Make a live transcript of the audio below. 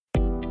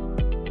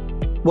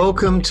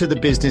Welcome to the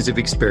Business of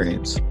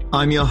Experience.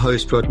 I'm your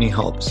host, Rodney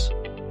Hobbs.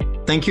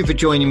 Thank you for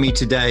joining me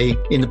today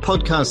in the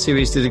podcast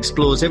series that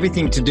explores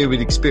everything to do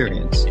with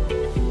experience.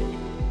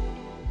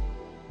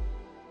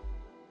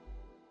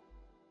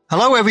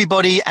 Hello,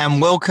 everybody,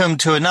 and welcome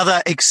to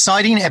another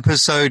exciting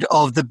episode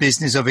of the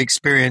Business of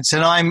Experience.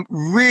 And I'm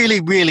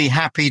really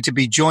happy to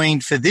be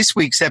joined for this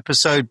week's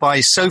episode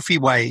by Sophie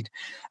Wade.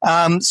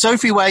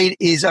 Sophie Wade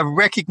is a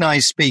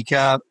recognized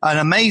speaker, an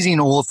amazing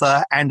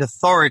author, and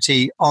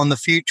authority on the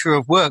future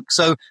of work.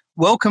 So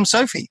welcome,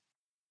 Sophie.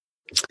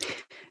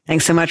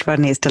 Thanks so much,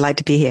 Rodney. It's a delight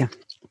to be here.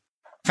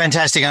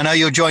 Fantastic. I know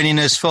you're joining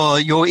us for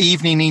your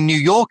evening in New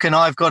York, and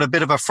I've got a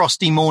bit of a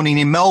frosty morning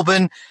in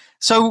Melbourne.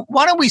 So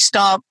why don't we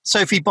start,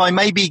 Sophie, by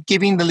maybe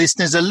giving the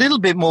listeners a little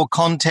bit more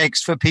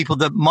context for people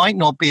that might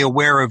not be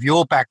aware of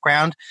your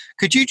background.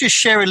 Could you just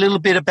share a little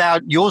bit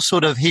about your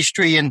sort of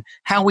history and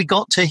how we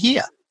got to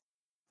here?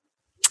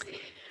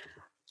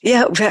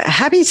 Yeah,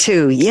 happy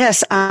to.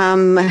 Yes,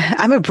 I'm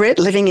a Brit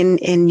living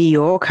in New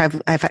York.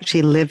 I've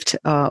actually lived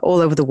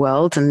all over the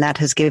world, and that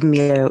has given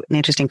me an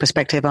interesting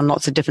perspective on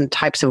lots of different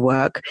types of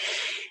work.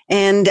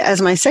 And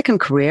as my second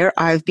career,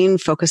 I've been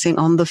focusing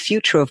on the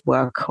future of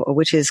work,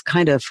 which is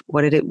kind of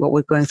what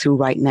we're going through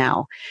right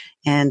now.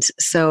 And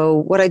so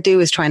what I do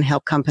is try and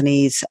help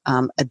companies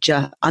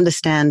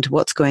understand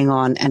what's going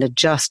on and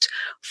adjust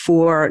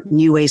for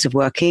new ways of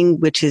working,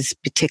 which is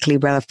particularly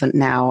relevant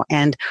now.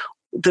 And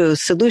the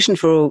solution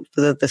for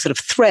the sort of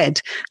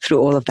thread through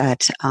all of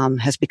that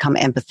has become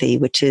empathy,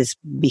 which is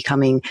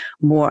becoming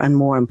more and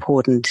more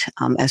important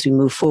as we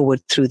move forward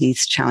through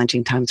these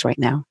challenging times right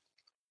now.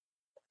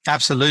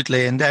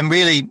 Absolutely. And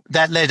really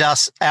that led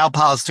our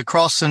paths to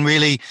cross, and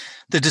really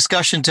the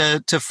discussion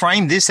to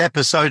frame this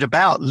episode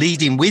about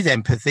leading with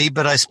empathy.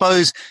 But I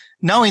suppose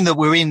knowing that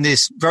we're in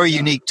this very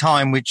unique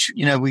time, which,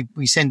 you know, we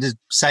tend to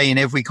say in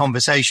every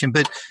conversation,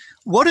 but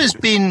what has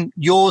been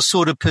your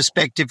sort of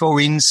perspective or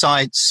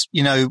insights,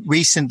 you know,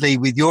 recently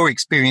with your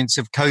experience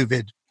of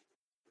COVID?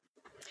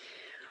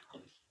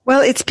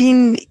 Well, it's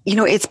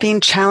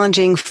been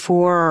challenging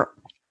for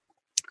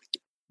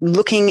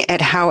looking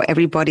at how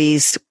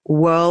everybody's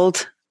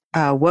world,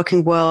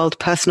 working world,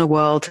 personal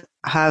world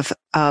have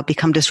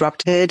become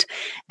disrupted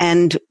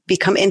and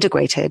become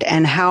integrated,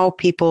 and how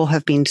people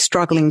have been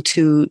struggling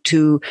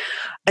to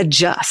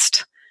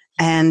adjust.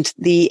 And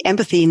the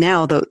empathy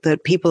now that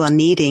people are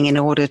needing in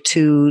order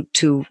to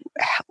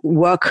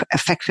work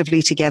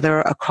effectively together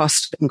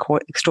across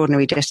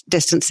extraordinary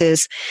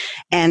distances,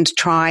 and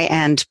try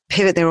and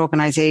pivot their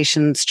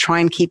organizations, try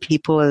and keep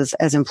people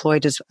as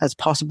employed as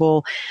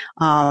possible.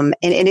 And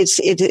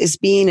it has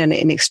been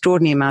an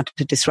extraordinary amount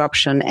of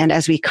disruption. And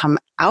as we come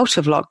out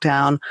of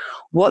lockdown,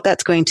 what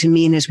that's going to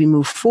mean as we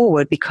move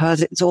forward,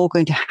 because it's all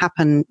going to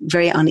happen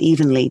very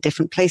unevenly,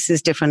 different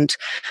places, different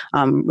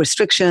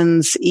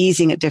restrictions,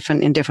 easing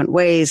in different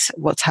ways,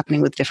 what's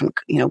happening with different,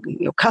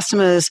 your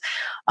customers.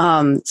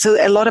 So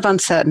a lot of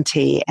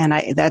uncertainty, and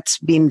that's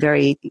been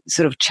very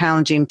sort of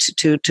challenging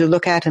to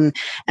look at. And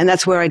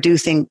that's where I do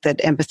think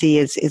that empathy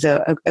is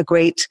a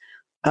great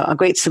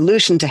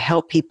solution to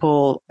help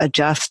people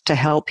adjust, to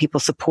help people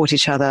support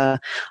each other,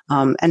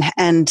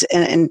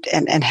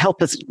 and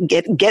help us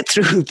get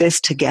through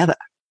this together.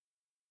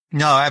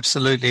 No,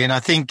 absolutely. And I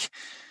think,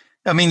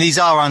 these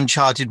are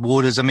uncharted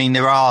waters.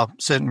 There are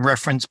certain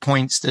reference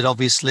points that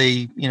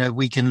obviously,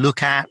 we can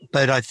look at,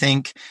 but I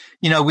think,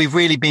 we've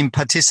really been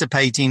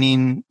participating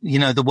in,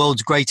 the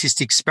world's greatest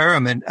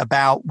experiment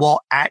about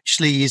what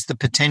actually is the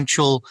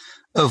potential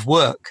of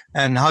work.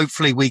 And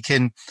hopefully we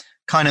can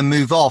kind of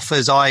move off,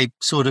 as I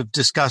sort of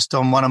discussed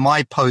on one of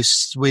my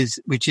posts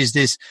which is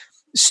this: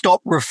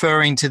 stop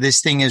referring to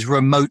this thing as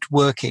remote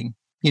working.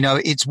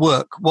 It's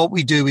work. What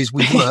we do is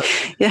we work.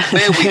 Yeah.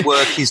 Where we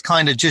work is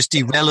kind of just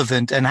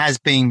irrelevant, and has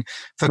been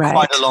for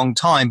quite a long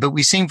time. But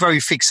we seem very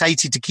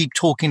fixated to keep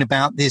talking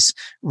about this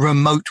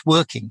remote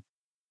working.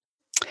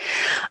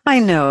 I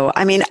know.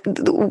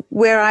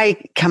 Where I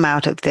come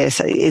out of this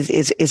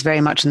is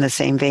very much in the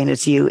same vein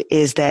as you,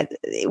 is that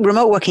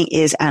remote working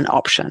is an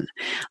option.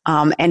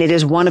 And it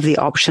is one of the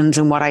options.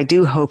 And what I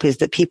do hope is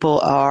that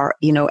people are,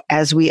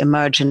 as we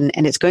emerge, and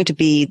there's going to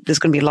be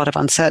a lot of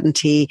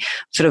uncertainty,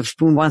 sort of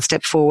one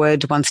step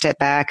forward, one step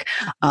back.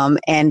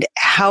 And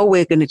how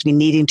we're going to be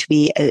needing to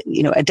be,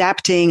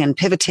 adapting and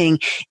pivoting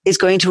is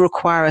going to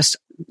require us,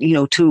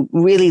 to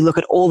really look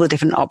at all the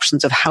different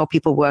options of how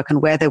people work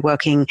and where they're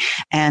working,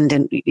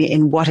 and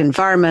in what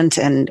environment,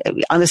 and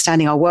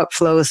understanding our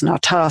workflows and our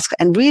tasks,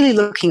 and really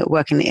looking at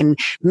work in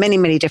many,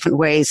 many different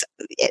ways,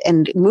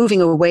 and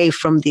moving away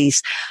from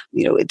these,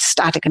 it's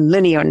static and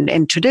linear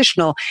and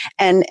traditional,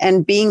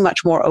 and being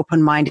much more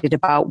open-minded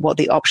about what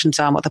the options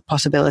are and what the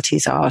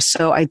possibilities are.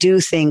 So I do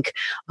think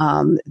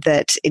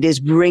that it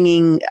is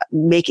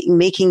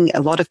making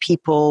a lot of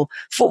people,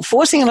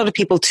 forcing a lot of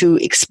people to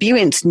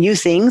experience new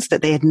things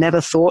that they had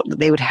never thought that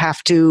they would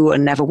have to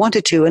and never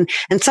wanted to. And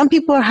some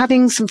people are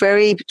having some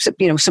very,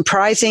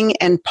 surprising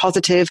and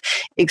positive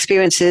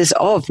experiences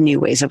of new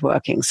ways of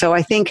working. So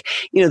I think,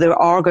 there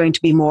are going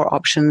to be more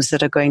options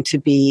that are going to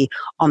be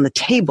on the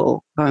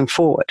table going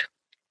forward.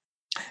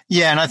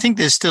 Yeah, and I think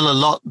there's still a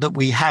lot that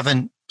we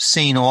haven't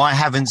seen, or I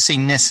haven't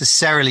seen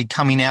necessarily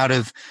coming out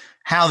of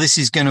how this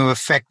is going to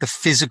affect the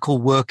physical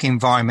work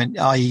environment,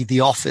 i.e.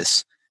 the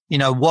office.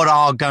 What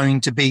are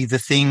going to be the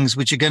things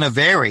which are going to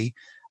vary,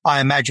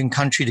 I imagine,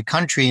 country to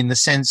country, in the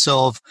sense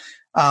of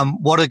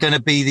what are going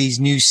to be these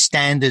new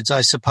standards.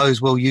 I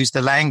suppose we'll use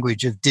the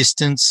language of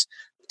distance,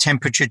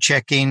 temperature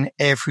checking,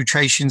 air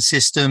filtration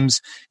systems.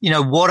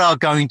 What are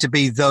going to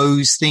be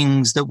those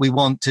things that we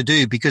want to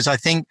do? Because I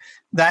think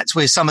that's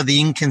where some of the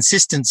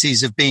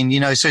inconsistencies have been,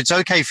 so it's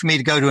okay for me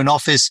to go to an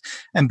office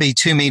and be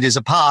 2 meters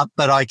apart,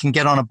 but I can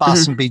get on a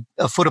bus and be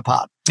a foot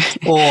apart.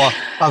 Or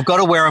I've got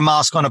to wear a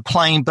mask on a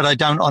plane, but I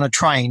don't on a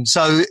train.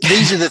 So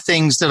these are the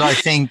things that I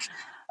think,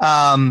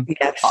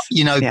 that's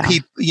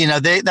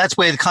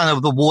where kind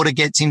of the water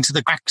gets into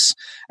the cracks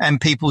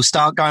and people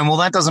start going, well,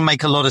 that doesn't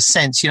make a lot of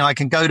sense. I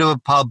can go to a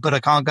pub, but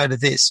I can't go to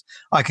this.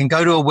 I can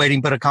go to a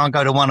wedding, but I can't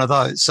go to one of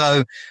those.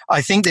 So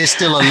I think there's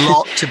still a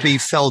lot to be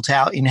felt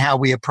out in how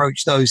we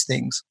approach those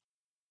things.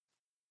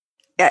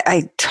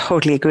 I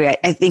totally agree.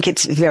 I think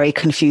it's very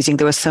confusing.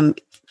 There was some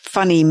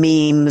funny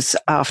memes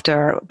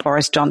after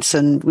Boris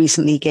Johnson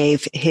recently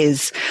gave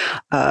his,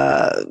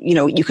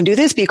 you can do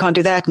this, but you can't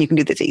do that, and you can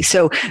do this.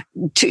 So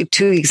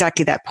to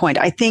exactly that point,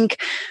 I think,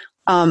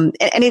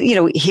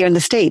 here in the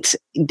States,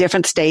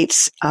 different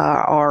states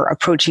are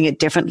approaching it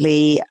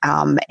differently,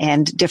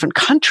 and different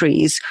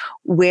countries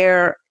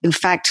where, in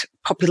fact,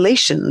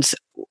 populations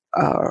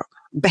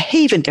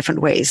behave in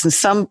different ways. And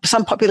some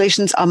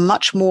populations are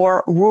much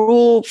more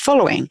rule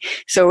following.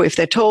 So if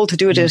they're told to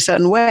do it in a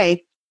certain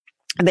way,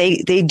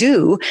 they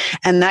do,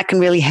 and that can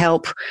really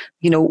help,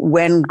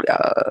 when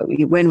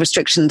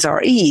restrictions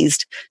are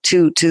eased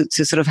to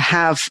sort of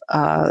have,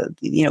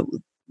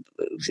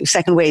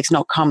 second waves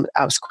not come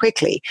as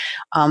quickly.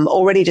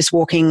 Already just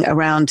walking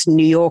around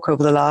New York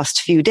over the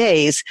last few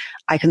days,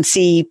 I can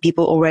see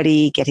people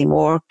already getting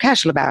more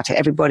casual about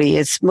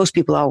it. Most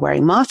people are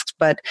wearing masks,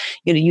 but,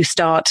 you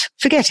start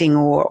forgetting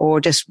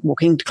or just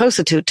walking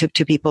closer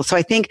to people. So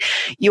I think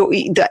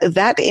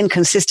that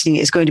inconsistency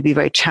is going to be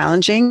very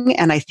challenging.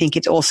 And I think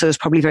it also is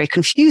probably very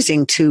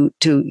confusing to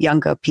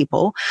younger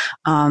people,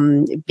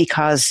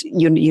 because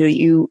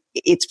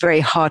it's very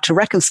hard to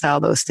reconcile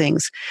those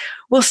things.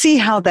 We'll see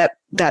how that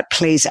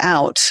plays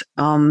out,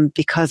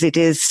 because it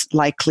is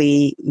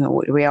likely,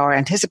 we are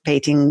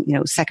anticipating,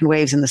 second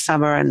waves in the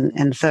summer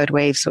and third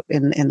waves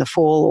in the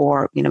fall,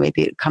 or,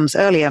 maybe it comes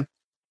earlier.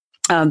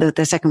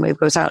 The second wave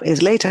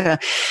is later.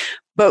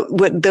 But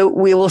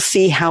we will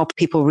see how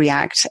people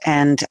react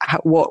and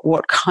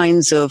what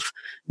kinds of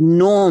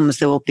norms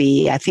there will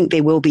be. I think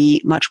they will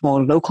be much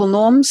more local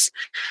norms,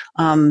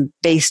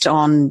 based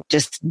on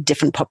just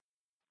different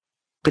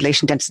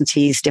population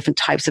densities, different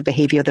types of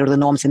behavior. There are the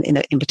norms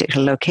in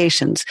particular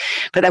locations,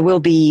 but that will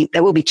be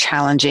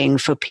challenging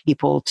for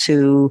people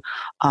to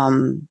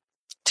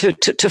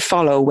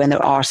follow when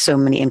there are so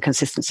many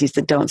inconsistencies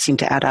that don't seem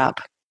to add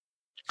up.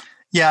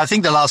 Yeah, I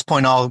think the last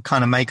point I'll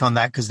kind of make on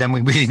that, because then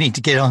we really need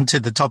to get on to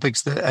the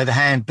topics at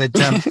hand. But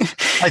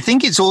I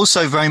think it's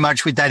also very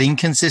much with that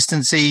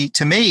inconsistency.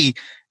 To me,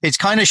 it's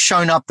kind of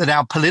shown up that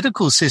our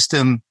political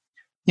system,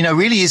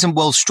 really isn't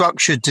well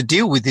structured to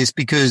deal with this,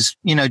 because,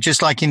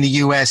 just like in the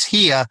US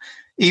here,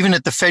 even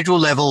at the federal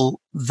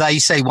level, they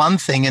say one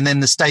thing and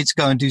then the states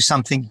go and do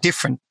something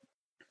different.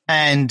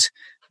 And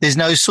there's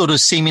no sort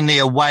of seemingly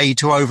a way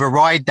to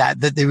override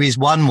that there is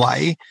one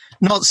way.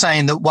 Not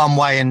saying that one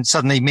way and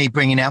suddenly me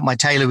bringing out my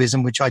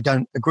Taylorism, which I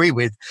don't agree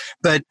with,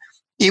 but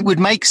it would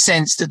make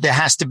sense that there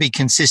has to be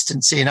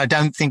consistency. And I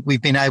don't think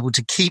we've been able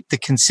to keep the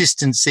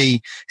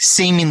consistency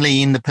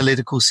seemingly in the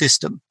political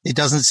system. It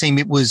doesn't seem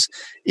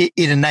it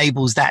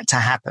enables that to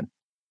happen.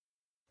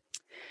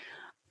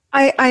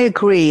 I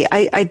agree.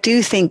 I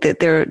do think that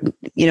there are,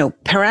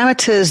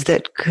 parameters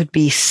that could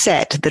be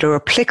set that are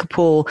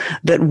applicable,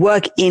 that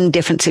work in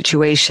different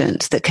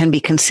situations, that can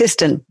be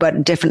consistent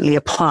but differently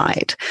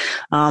applied.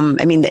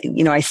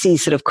 I see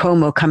sort of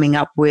Como coming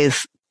up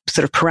with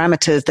sort of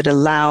parameters that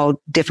allow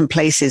different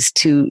places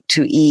to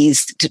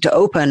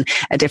open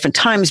at different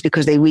times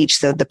because they reach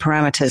the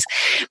parameters.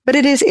 But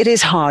it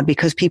is hard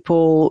because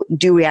people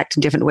do react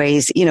in different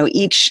ways.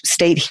 Each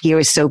state here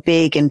is so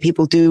big and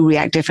people do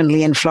react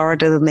differently in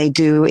Florida than they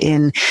do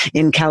in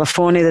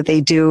California, that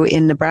they do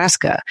in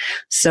Nebraska.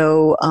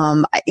 So,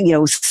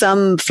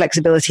 some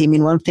flexibility.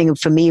 One thing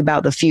for me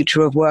about the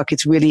future of work,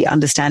 it's really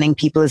understanding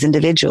people as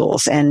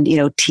individuals, and,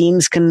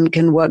 teams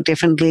can work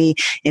differently,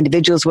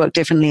 individuals work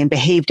differently and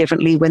behave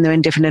differently when they're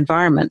in different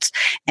environments.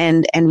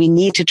 And we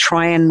need to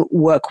try and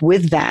work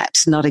with that,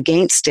 not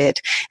against it,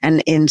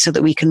 and so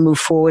that we can move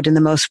forward in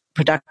the most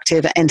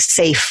productive and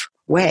safe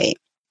way.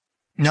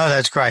 No,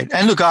 that's great.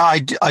 And look, I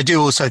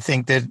do also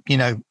think that,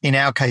 in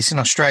our case in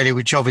Australia,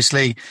 which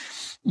obviously,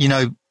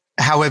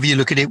 however you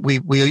look at it,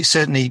 we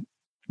certainly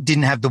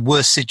didn't have the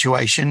worst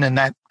situation, and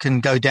that can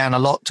go down a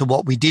lot to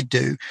what we did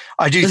do.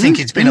 I do think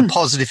it's been a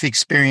positive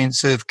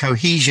experience of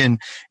cohesion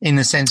in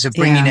the sense of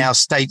bringing our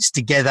states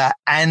together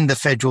and the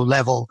federal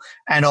level,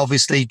 and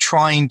obviously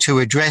trying to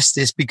address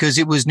this because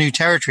it was new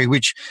territory,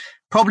 which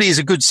probably is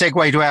a good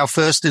segue to our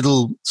first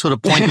little sort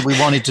of point that we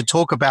wanted to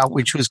talk about,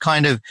 which was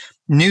kind of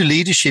new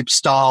leadership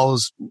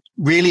styles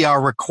really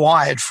are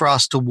required for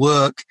us to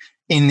work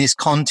in this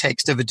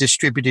context of a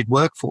distributed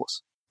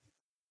workforce.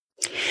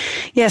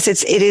 Yes,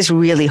 it is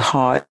really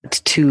hard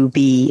to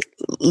be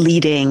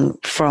leading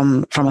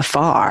from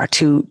afar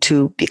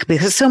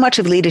because so much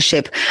of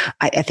leadership,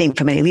 I think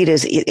for many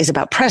leaders, is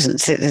about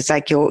presence. It's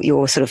like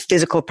your sort of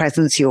physical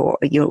presence, the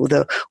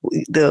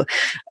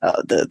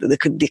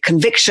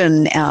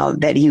conviction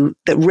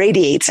that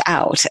radiates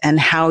out, and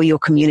how you're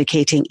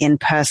communicating in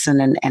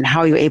person and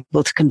how you're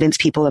able to convince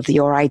people of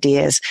your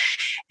ideas.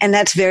 And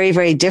that's very,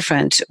 very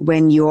different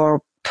when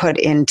you're put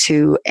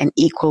into an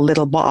equal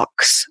little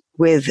box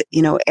with,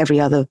 every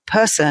other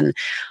person.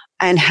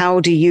 And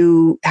how do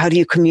you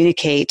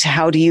communicate?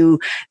 How do you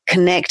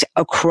connect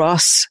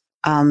across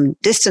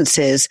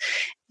distances?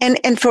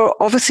 And for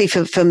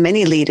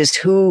many leaders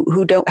who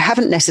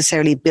haven't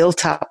necessarily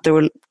built up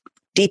the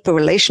deeper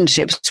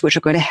relationships which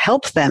are going to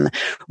help them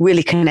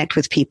really connect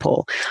with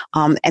people.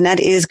 And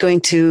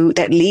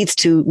that leads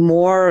to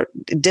more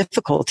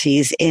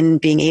difficulties in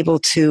being able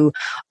to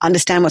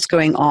understand what's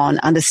going on,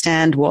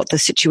 understand what the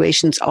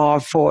situations are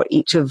for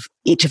each of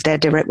their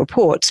direct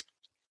reports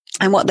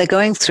and what they're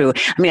going through.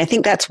 I mean, I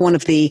think that's one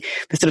of the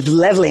sort of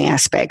leveling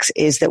aspects,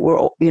 is that we're,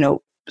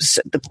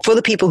 for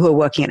the people who are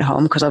working at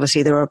home, because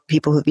obviously there are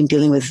people who've been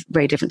dealing with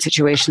very different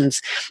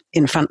situations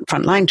in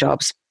frontline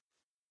jobs.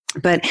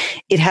 But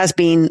it has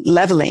been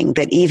leveling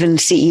that even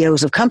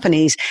CEOs of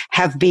companies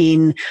have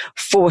been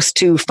forced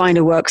to find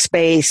a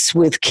workspace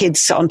with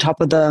kids on top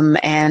of them.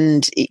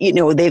 And,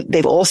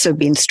 they've also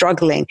been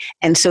struggling.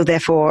 And so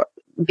therefore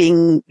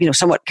being,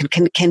 somewhat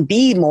can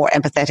be more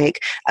empathetic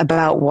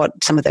about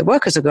what some of their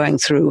workers are going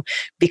through,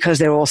 because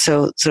they're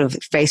also sort of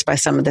faced by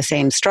some of the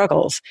same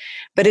struggles.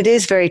 But it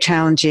is very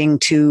challenging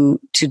to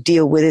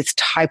deal with its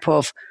type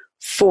of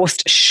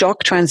forced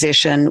shock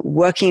transition,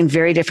 working in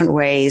very different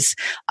ways,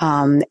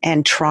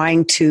 and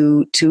trying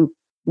to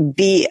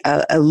be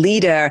a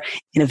leader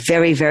in a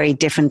very, very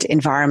different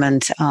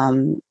environment,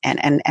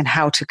 and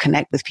how to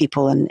connect with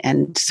people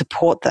and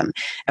support them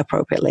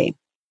appropriately.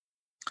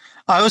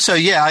 I also,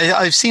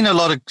 I've seen a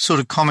lot of sort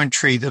of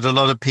commentary that a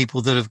lot of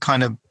people that have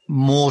kind of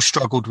more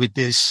struggled with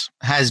this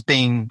has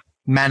been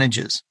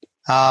managers.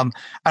 And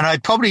I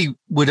probably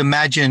would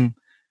imagine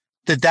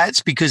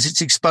that's because it's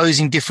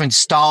exposing different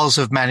styles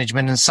of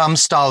management, and some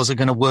styles are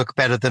going to work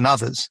better than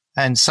others.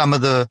 And some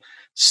of the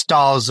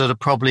styles that are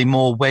probably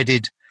more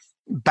wedded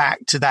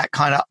back to that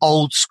kind of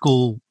old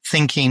school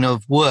thinking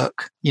of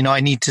work. I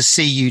need to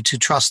see you to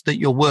trust that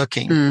you're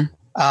working.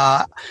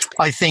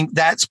 I think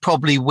that's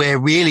probably where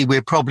really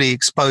we're probably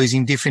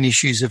exposing different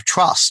issues of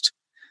trust,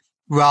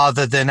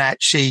 rather than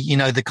actually,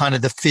 the kind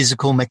of the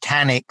physical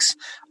mechanics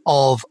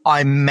of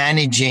I'm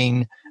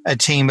managing a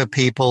team of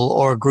people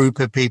or a group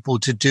of people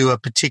to do a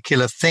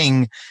particular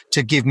thing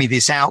to give me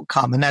this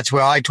outcome. And that's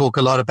where I talk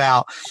a lot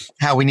about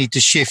how we need to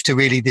shift to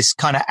really this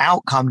kind of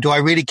outcome. Do I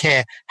really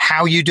care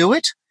how you do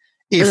it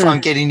if I'm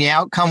getting the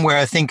outcome? Where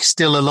I think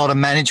still a lot of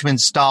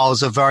management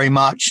styles are very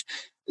much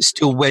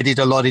still wedded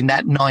a lot in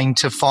that 9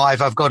 to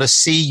 5. I've got to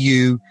see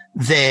you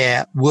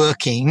there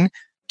working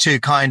to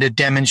kind of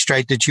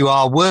demonstrate that you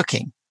are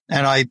working.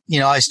 And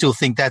I still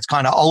think that's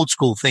kind of old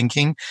school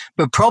thinking,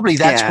 but probably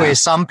that's where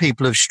some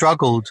people have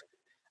struggled,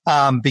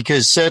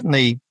 because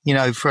certainly,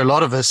 for a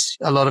lot of us,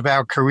 a lot of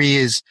our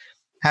careers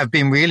have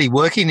been really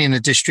working in a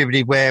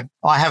distributed where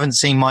I haven't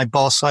seen my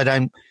boss. I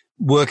don't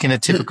work in a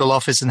typical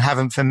office and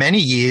haven't for many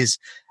years.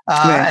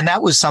 And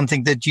that was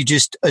something that you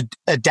just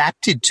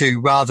adapted to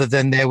rather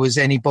than there was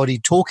anybody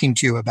talking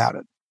to you about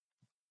it.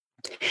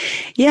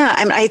 Yeah.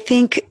 And I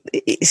think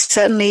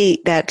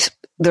certainly that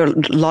there are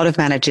a lot of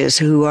managers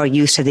who are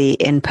used to the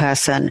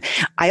in-person.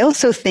 I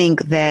also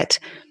think that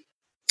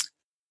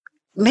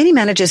many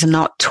managers are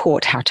not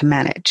taught how to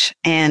manage,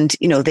 and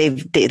they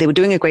were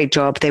doing a great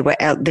job. They were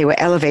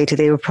elevated,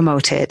 they were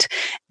promoted,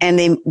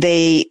 and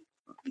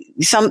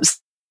some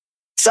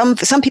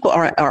people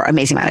are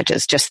amazing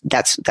managers. Just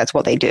that's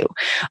what they do.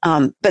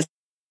 But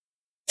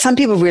some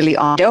people really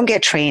don't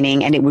get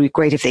training, and it would be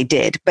great if they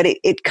did, but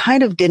it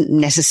kind of didn't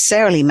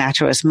necessarily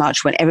matter as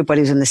much when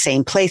everybody was in the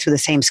same place with the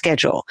same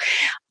schedule.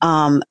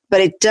 But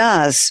it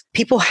does.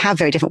 People have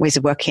very different ways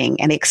of working,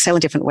 and they excel in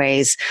different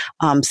ways.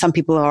 Some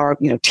people are,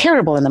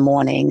 terrible in the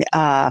morning,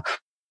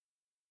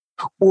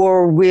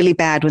 or really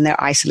bad when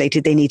they're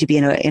isolated. They need to be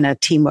in a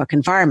teamwork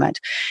environment.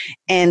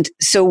 And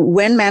so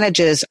when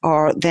managers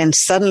are then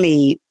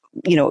suddenly,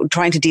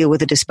 trying to deal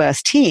with a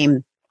dispersed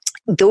team,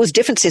 those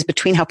differences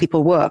between how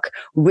people work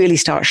really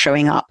start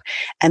showing up.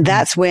 And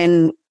that's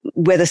when,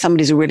 whether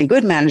somebody's a really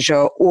good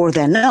manager or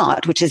they're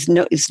not, which is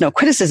it's no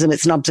criticism,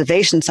 it's an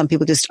observation. Some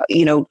people just,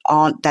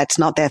 that's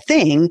not their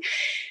thing.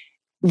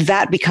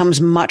 That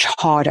becomes much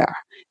harder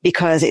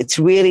because it's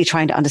really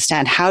trying to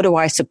understand, how do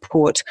I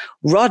support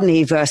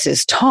Rodney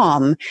versus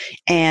Tom?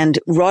 And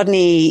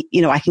Rodney,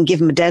 I can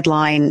give him a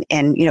deadline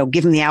and,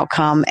 give him the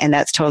outcome, and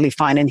that's totally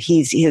fine. And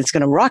he's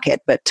going to rock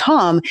it. But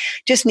Tom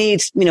just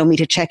needs, me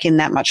to check in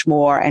that much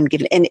more and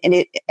give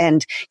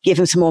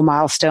him some more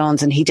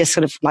milestones. And he just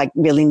sort of like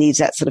really needs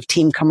that sort of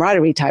team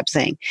camaraderie type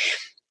thing.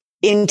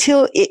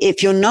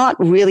 If you're not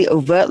really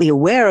overtly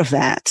aware of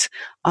that,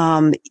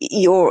 Tom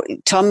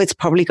is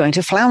probably going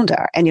to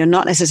flounder, and you're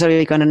not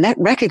necessarily going to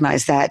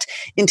recognize that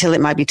until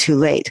it might be too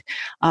late.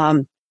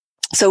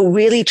 So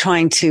really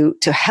trying to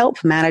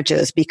help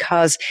managers,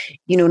 because,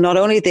 not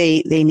only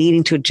they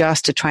needing to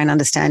adjust to try and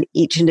understand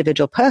each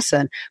individual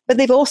person, but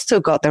they've also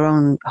got their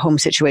own home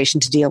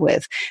situation to deal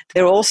with.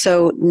 They're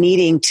also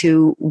needing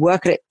to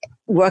work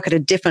at a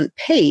different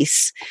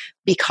pace,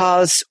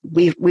 because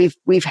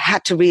we've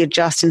had to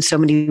readjust in so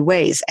many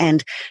ways.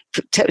 And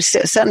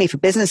certainly for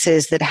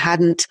businesses that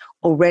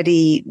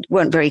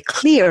weren't very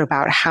clear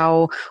about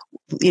how,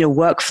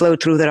 work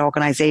flowed through their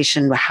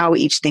organization, how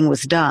each thing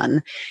was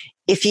done.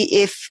 If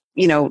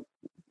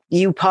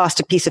you passed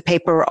a piece of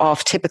paper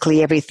off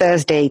typically every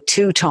Thursday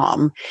to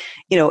Tom,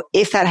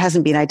 if that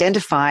hasn't been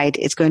identified,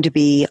 it's going to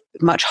be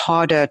much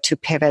harder to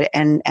pivot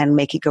and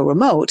make it go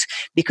remote,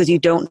 because you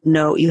don't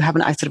know, you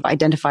haven't sort of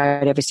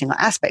identified every single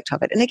aspect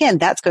of it. And again,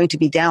 that's going to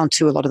be down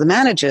to a lot of the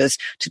managers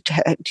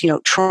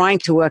trying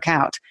to work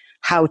out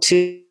how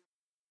to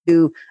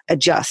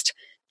adjust,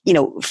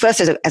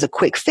 first as a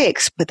quick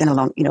fix, but then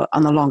on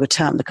the longer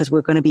term, because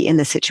we're going to be in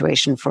this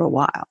situation for a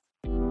while.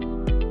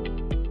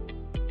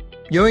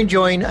 You're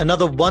enjoying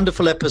another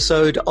wonderful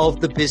episode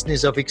of The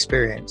Business of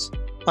Experience.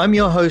 I'm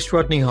your host,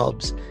 Rodney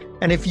Hobbs.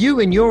 And if you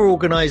and your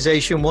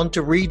organization want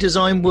to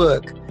redesign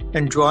work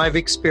and drive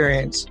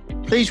experience,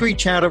 please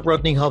reach out at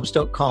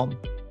rodneyhobbs.com.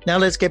 Now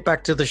let's get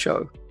back to the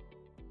show.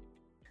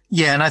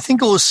 Yeah, and I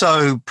think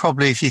also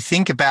probably if we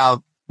think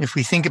about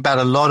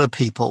a lot of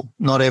people,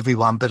 not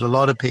everyone, but a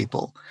lot of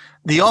people,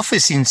 the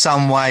office in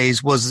some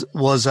ways was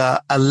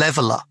a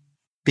leveler,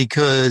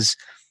 because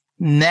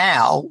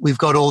now we've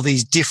got all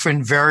these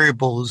different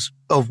variables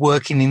of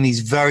working in these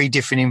very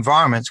different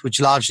environments,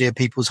 which largely are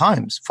people's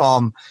homes.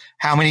 From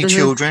how many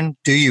children,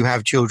 do you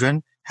have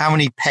children? How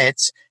many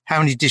pets? How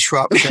many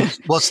disruptions?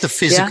 What's the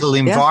physical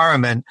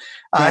environment?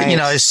 Right.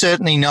 There's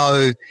certainly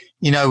no,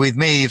 with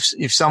me,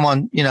 if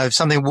someone, if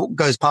something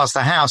goes past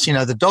the house,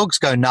 the dogs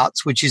go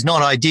nuts, which is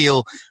not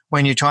ideal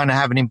when you're trying to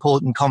have an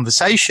important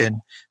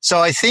conversation. So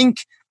I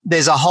think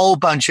there's a whole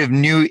bunch of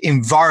new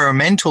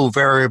environmental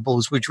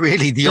variables, which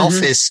really the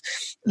office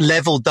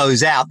leveled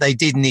those out. They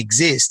didn't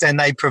exist, and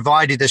they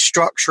provided a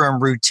structure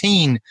and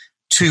routine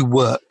to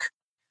work,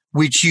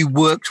 which you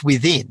worked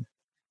within.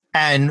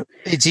 And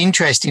it's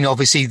interesting,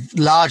 obviously,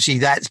 largely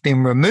that's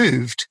been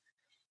removed,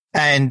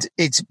 and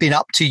it's been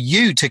up to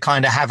you to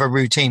kind of have a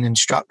routine and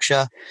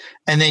structure.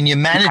 And then your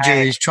manager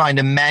is trying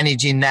to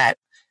manage in that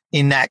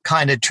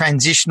kind of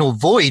transitional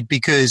void,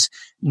 because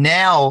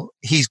now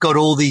he's got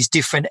all these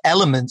different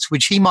elements,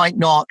 which he might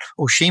not,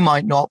 or she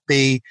might not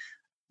be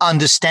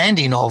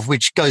understanding of,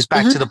 which goes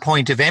back to the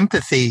point of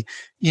empathy.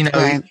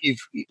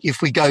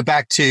 If we go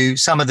back to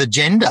some of the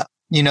gender,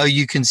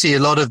 you can see a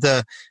lot of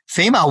the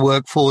female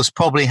workforce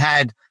probably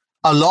had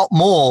a lot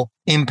more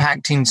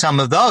impact in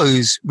some of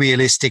those,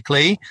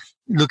 realistically,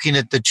 looking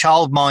at the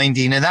child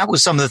minding. And that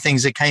was some of the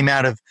things that came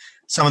out of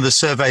some of the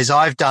surveys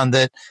I've done,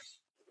 that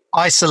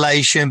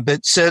isolation,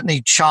 but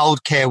certainly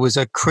childcare was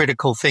a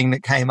critical thing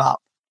that came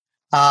up.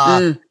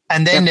 And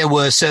then there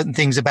were certain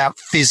things about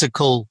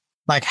physical,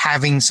 like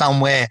having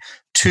somewhere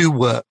to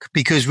work,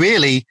 because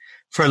really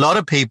for a lot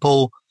of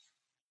people,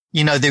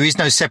 there is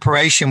no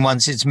separation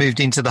once it's moved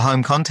into the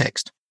home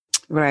context.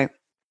 Right.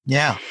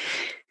 Yeah.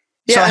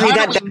 Yeah.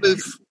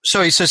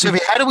 So Sophie,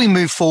 how do we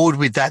move forward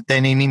with that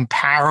then, in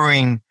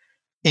empowering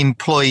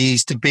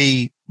employees to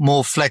be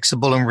more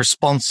flexible and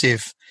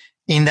responsive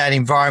in that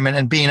environment,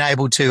 and being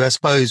able to, I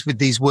suppose, with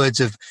these words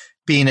of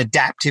being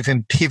adaptive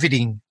and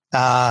pivoting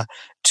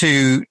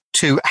to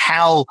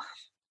how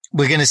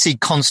we're going to see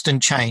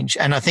constant change?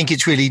 And I think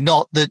it's really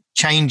not that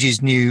change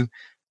is new,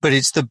 but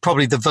it's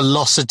probably the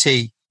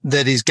velocity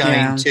that is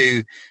going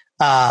to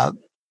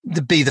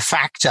be the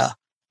factor.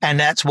 And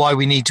that's why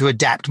we need to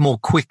adapt more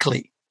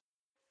quickly.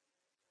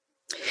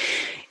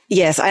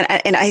 Yes, and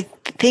I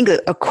think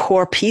a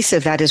core piece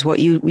of that is what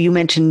you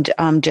mentioned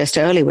just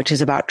earlier, which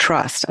is about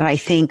trust. And I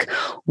think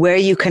where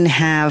you can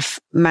have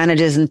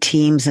managers and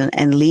teams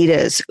and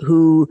leaders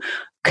who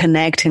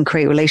connect and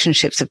create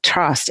relationships of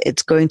trust,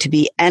 it's going to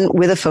be, and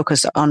with a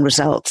focus on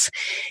results,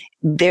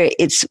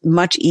 it's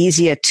much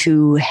easier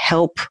to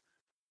help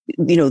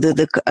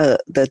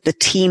the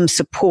team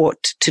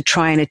support to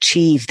try and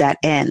achieve that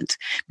end,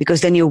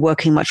 because then you're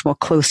working much more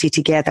closely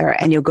together,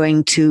 and you're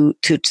going to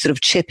sort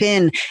of chip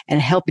in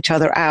and help each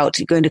other out.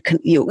 You're going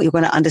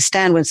to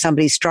understand when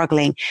somebody's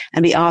struggling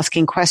and be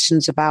asking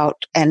questions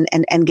about and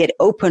get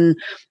open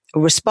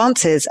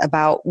responses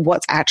about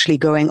what's actually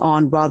going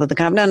on, rather than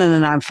kind of,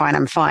 no, I'm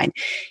fine.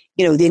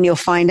 Then you'll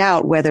find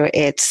out whether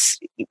it's,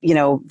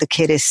 the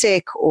kid is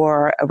sick,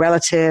 or a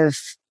relative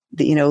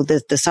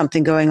there's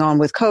something going on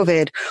with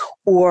COVID,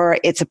 or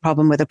it's a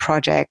problem with a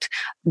project,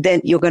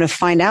 then you're going to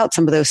find out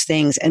some of those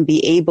things and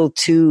be able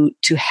to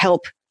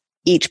help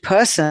each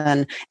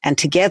person and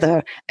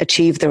together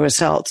achieve the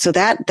results. So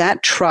that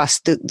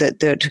trust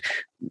that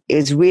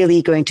is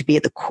really going to be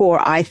at the core,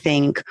 I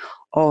think,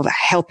 of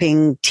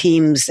helping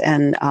teams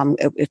and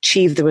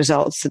achieve the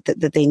results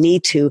that they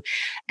need to.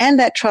 And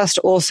that trust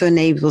also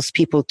enables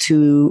people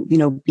to,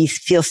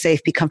 feel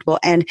safe, be comfortable.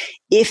 And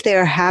if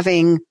they're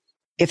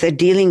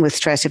dealing with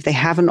stress, if they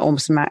have an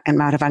enormous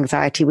amount of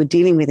anxiety, we're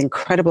dealing with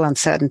incredible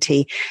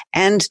uncertainty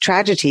and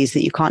tragedies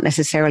that you can't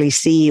necessarily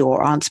see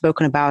or aren't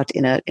spoken about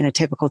in a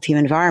typical team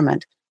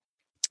environment.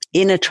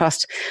 In a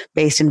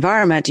trust-based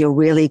environment, you're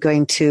really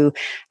going to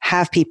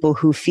have people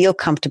who feel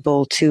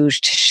comfortable to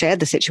share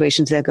the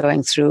situations they're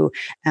going through,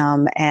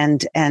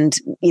 and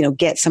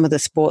get some of the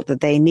support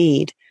that they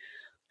need.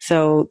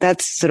 So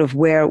that's sort of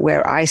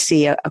where I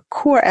see a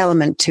core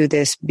element to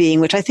this being,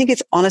 which I think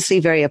is honestly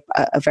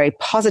a very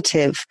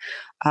positive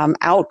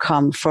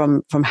outcome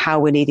from how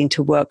we're needing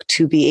to work,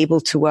 to be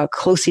able to work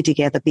closely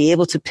together, be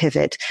able to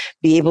pivot,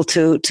 be able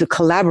to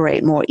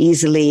collaborate more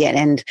easily.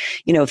 And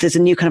if there's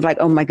a new kind of like,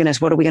 oh my goodness,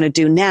 what are we going to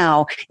do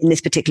now in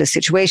this particular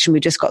situation? We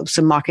just got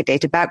some market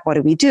data back. What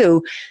do we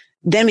do?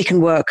 Then we can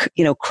work,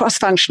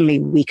 cross-functionally.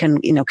 We can,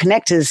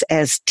 connect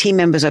as team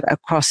members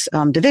across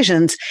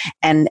divisions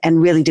and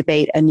really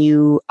debate a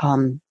new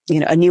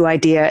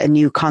idea, a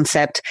new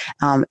concept,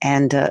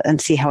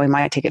 and see how we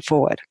might take it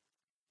forward.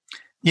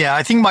 Yeah,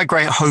 I think my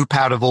great hope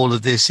out of all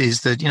of this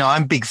is that,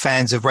 I'm big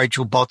fans of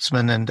Rachel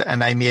Botsman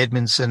and Amy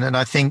Edmondson. And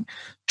I think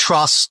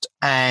trust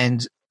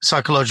and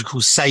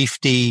psychological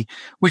safety,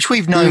 which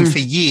we've known for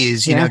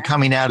years,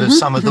 coming out of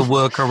some of the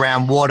work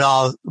around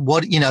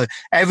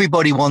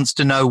everybody wants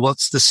to know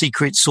what's the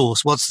secret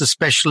sauce, what's the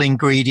special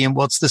ingredient,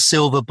 what's the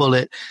silver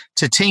bullet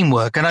to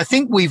teamwork. And I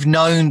think we've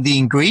known the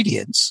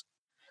ingredients.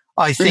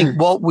 I think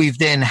what we've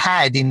then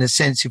had, in the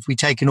sense, if we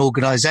take an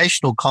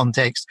organizational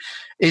context,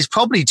 is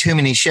probably too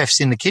many chefs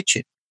in the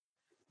kitchen,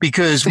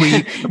 because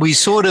we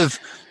sort of,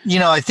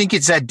 I think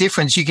it's that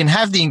difference. You can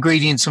have the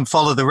ingredients and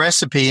follow the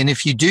recipe. And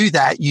if you do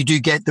that, you do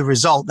get the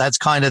result. That's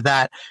kind of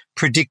that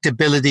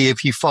predictability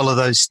if you follow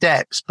those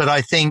steps. But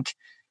I think,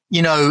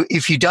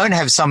 if you don't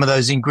have some of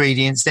those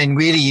ingredients, then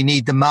really you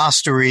need the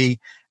mastery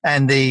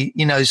and the,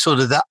 sort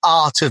of the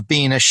art of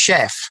being a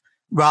chef,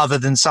 rather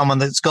than someone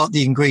that's got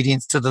the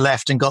ingredients to the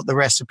left and got the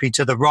recipe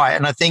to the right.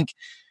 And I think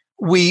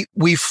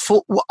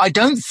I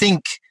don't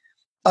think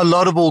a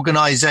lot of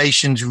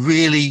organizations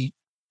really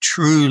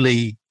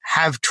truly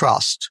have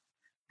trust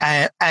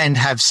and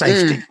have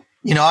safety.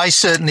 I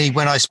certainly,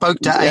 when I spoke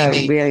to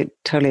Amy, I really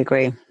totally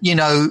agree.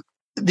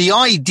 The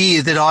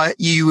idea that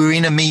you were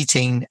in a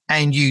meeting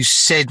and you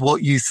said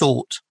what you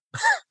thought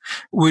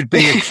would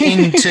be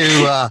akin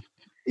to,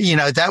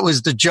 that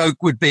was the joke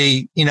would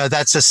be,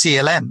 that's a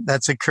CLM,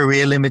 that's a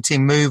career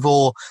limiting move,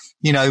 or,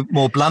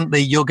 more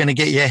bluntly, you're going to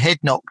get your head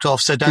knocked off.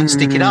 So don't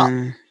stick it up.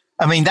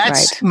 I mean,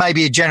 that's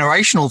maybe a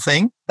generational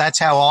thing. That's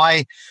how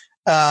I,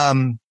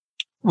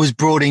 was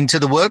brought into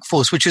the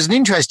workforce, which is an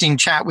interesting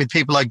chat with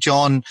people like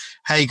John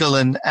Hagel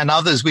and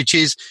others, which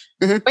is,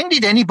 when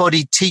did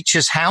anybody teach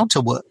us how to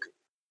work?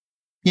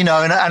 And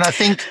I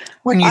think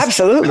when you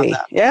absolutely,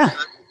 yeah.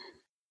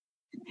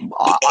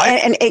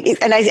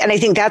 I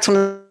think that's one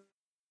of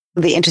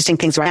the interesting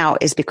things right now,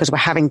 is because we're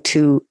having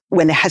to,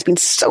 when there has been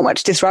so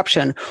much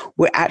disruption,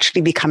 we're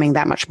actually becoming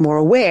that much more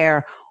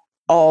aware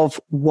of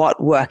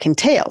what work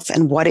entails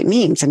and what it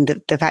means, and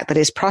the fact that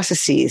it's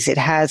processes. It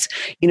has,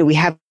 we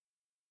have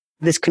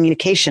this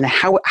communication.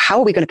 How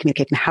are we going to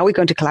communicate, and how are we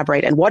going to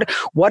collaborate, and what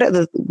are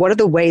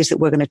the ways that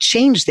we're going to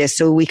change this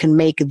so we can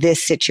make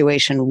this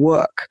situation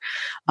work?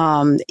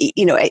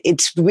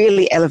 It's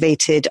really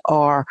elevated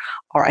our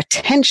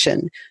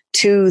attention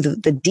to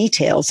the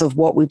details of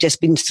what we've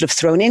just been sort of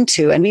thrown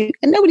into, and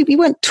we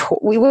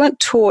weren't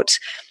taught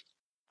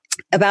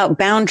about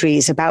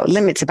boundaries, about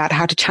limits, about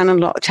how to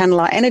channel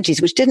our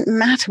energies, which didn't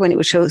matter when it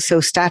was so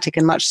static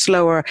and much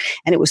slower.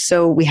 And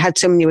we had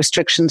so many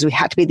restrictions. We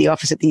had to be at the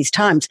office at these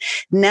times.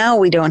 Now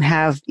we don't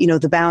have,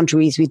 the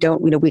boundaries. We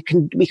don't, we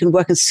can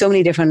work in so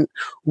many different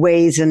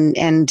ways and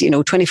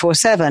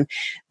 24/7,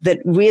 that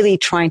really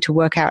trying to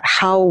work out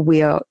how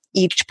we are,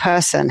 each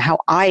person, how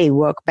I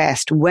work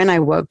best, when I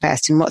work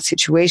best, in what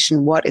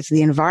situation, what is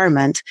the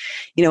environment,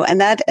 and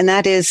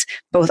that is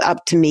both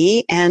up to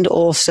me and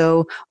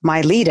also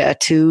my leader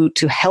to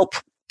help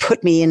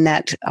put me in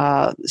that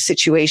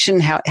situation,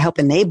 help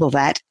enable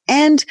that,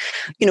 and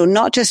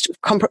not just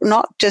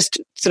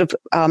sort of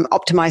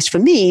optimized for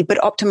me, but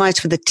optimized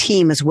for the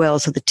team as well,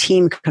 so the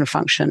team can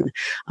function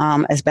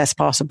as best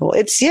possible.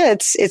 It's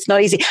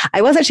not easy.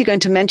 I was actually going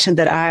to mention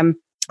that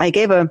I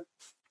gave a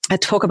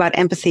talk about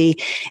empathy,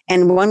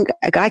 and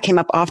a guy came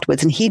up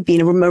afterwards, and he'd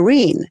been a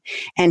Marine,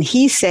 and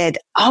he said,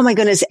 "Oh my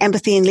goodness,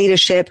 empathy and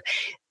leadership,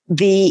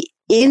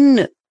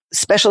 in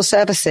special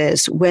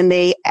services, when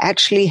they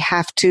actually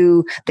have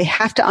to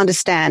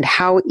understand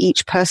how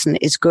each person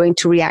is going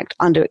to react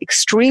under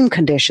extreme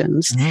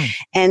conditions. Mm.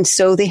 And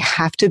so they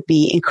have to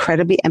be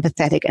incredibly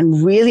empathetic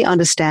and really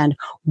understand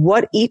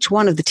what each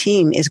one of the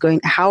team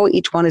how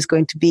each one is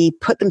going to be,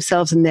 put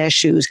themselves in their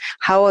shoes.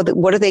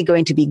 What are they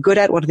going to be good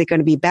at? What are they going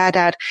to be bad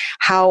at?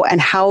 How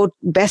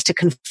best to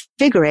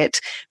configure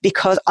it,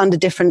 because under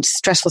different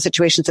stressful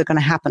situations are going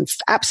to happen.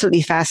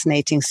 Absolutely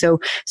fascinating. So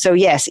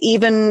yes,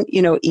 even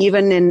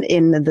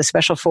in the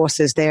special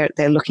forces, they're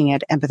looking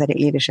at empathetic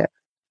leadership.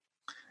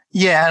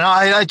 Yeah,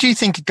 and I do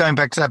think, going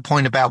back to that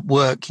point about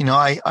work,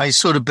 I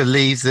sort of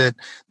believe that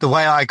the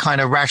way I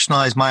kind of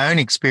rationalize my own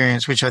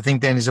experience, which I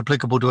think then is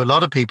applicable to a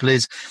lot of people,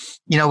 is,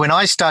 when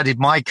I started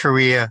my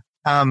career,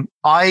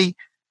 I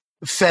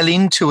fell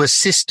into a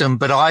system,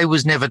 but I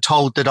was never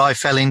told that I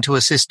fell into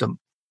a system.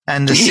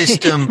 And the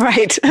system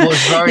right. was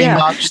very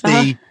much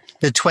the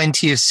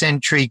 20th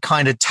century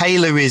kind of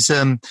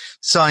Taylorism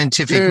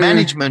scientific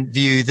management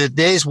view that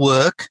there's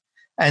work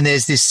and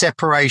there's this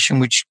separation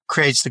which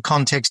creates the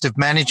context of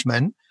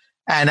management.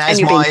 And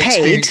as my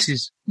experience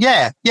is,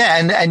 this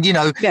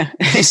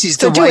is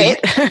the way,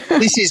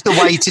 this is the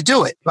way to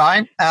do it,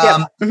 right?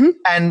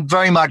 And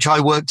very much I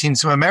worked in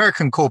some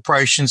American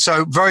corporations,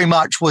 so very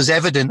much was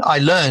evident. I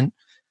learned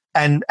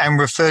and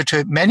referred to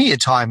it many a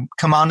time,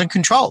 command and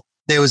control.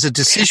 There was a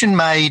decision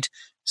made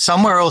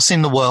somewhere else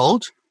in the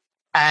world,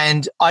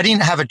 and I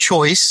didn't have a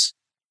choice.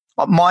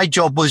 My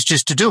job was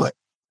just to do it.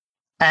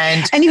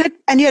 And you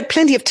had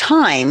plenty of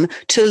time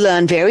to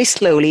learn very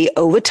slowly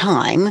over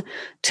time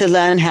to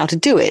learn how to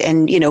do it,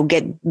 and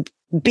get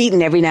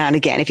beaten every now and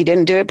again if you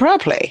didn't do it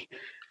properly.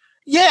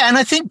 Yeah, and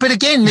I think, but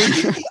again,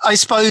 I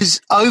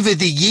suppose over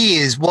the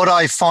years, what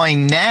I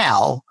find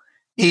now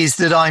is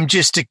that I'm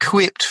just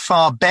equipped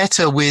far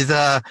better with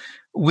the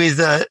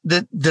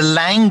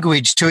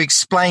language to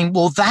explain.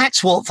 Well,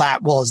 that's what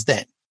that was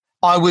then.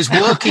 I was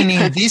working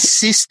in this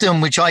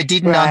system which I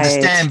didn't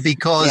understand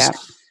because. Yeah.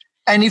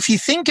 And if you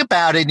think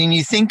about it, and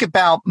you think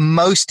about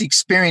most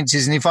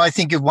experiences, and if I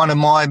think of one of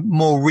my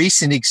more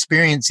recent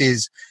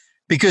experiences,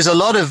 because a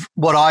lot of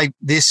what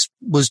this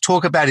was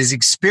talk about is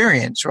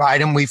experience, right?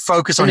 And we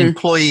focus on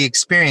employee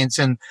experience.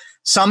 And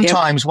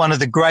sometimes one of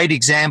the great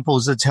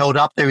examples that's held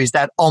up there is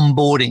that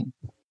onboarding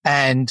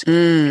and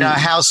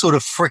how sort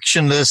of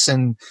frictionless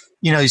and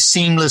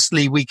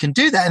seamlessly we can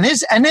do that.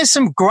 And there's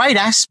some great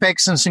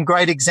aspects and some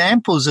great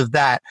examples of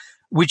that,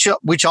 which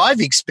I've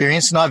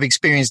experienced, and I've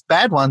experienced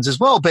bad ones as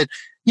well. But,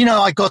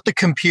 I got the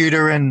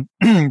computer and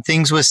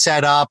things were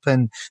set up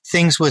and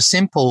things were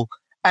simple.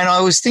 And I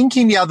was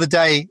thinking the other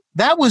day,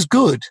 that was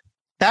good.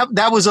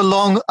 That was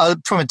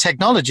from a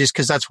technologist,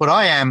 because that's what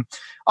I am.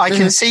 I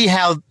can see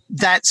how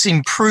that's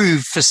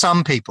improved for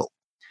some people.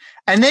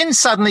 And then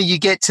suddenly you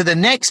get to the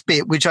next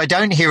bit, which I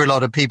don't hear a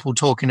lot of people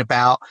talking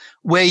about,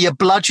 where you're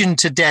bludgeoned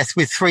to death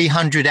with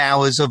 300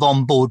 hours of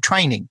onboard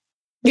training.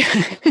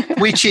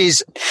 Which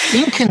is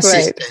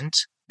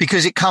inconsistent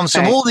because it comes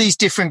from all these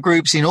different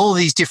groups in all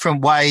these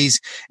different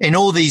ways, in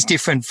all these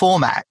different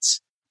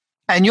formats.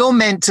 And you're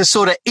meant to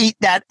sort of eat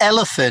that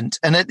elephant.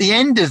 And at the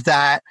end of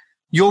that,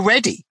 you're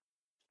ready.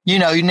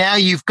 Now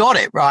you've got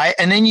it, right?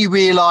 And then you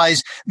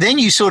realize, then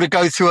you sort of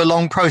go through a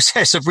long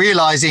process of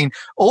realizing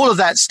all of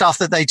that stuff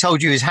that they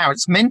told you is how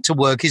it's meant to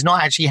work is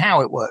not actually how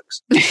it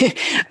works.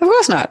 Of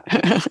course not.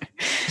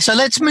 So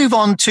let's move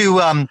on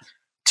to,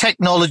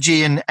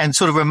 technology and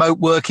sort of remote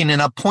working,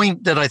 and a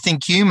point that I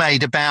think you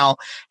made about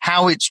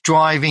how it's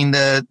driving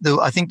I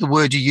think the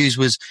word you used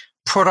was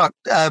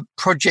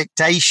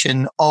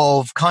projectation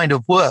of kind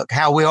of work,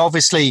 how we're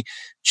obviously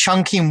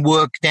chunking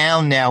work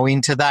down now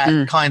into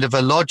that kind of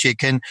a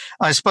logic. And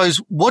I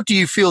suppose, what do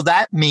you feel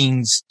that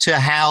means to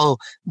how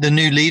the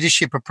new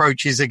leadership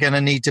approaches are going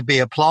to need to be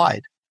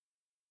applied?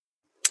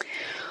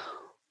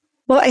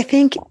 Well, I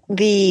think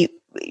the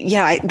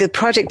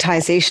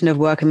projectization of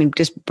work,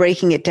 just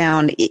breaking it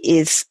down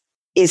is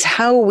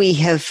how we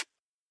have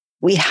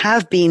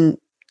been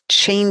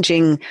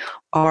changing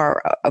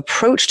our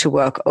approach to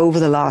work over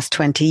the last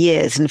 20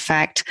 years. In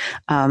fact,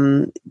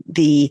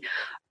 the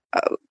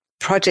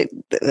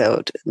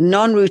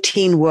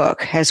non-routine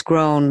work has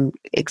grown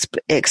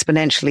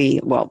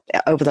exponentially,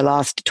 over the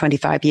last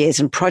 25 years,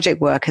 and project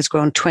work has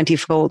grown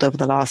 40-fold over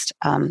the last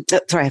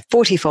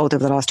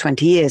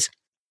 20 years.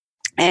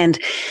 And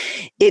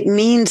it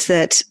means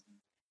that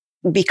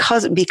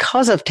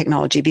because of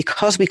technology,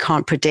 because we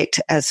can't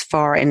predict as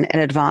far in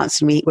advance,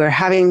 we're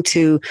having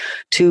to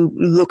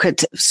look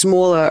at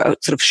smaller,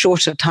 sort of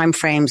shorter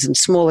timeframes and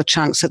smaller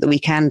chunks so that we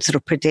can sort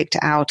of predict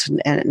out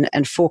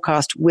and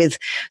forecast with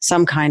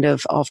some kind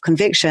of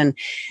conviction.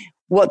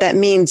 What that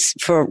means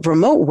for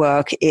remote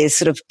work is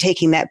sort of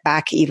taking that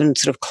back even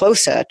sort of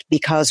closer,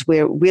 because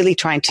we're really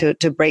trying to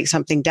break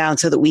something down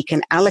so that we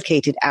can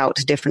allocate it out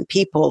to different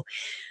people.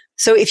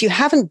 So if you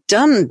haven't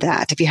done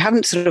that, if you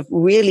haven't sort of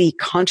really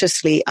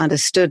consciously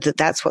understood that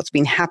that's what's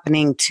been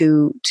happening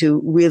to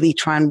really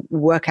try and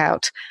work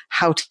out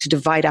how to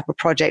divide up a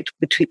project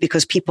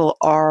because people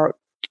are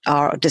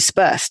are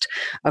dispersed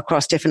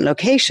across different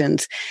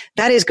locations,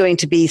 that is going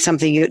to be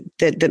something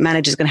that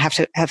managers are going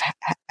to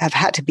have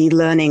had to be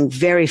learning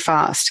very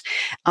fast.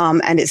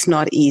 And it's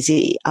not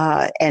easy.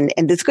 And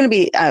there's going to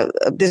be,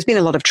 there's been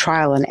a lot of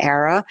trial and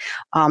error.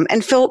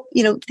 And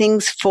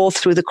things fall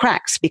through the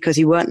cracks because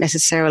you weren't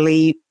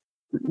necessarily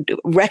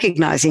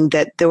recognizing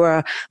that there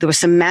were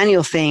some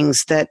manual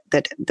things that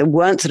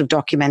weren't sort of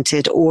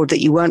documented, or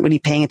that you weren't really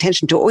paying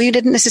attention to, or you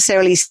didn't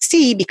necessarily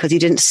see because you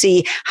didn't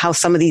see how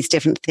some of these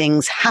different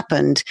things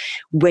happened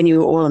when you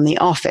were all in the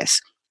office.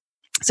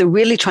 So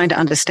really trying to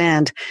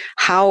understand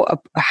how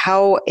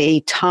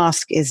a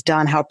task is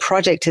done, how a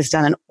project is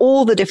done, and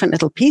all the different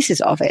little pieces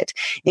of it,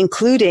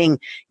 including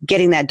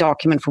getting that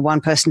document from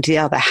one person to the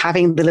other,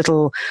 having the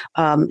little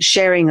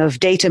sharing of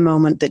data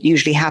moment that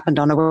usually happened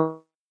on a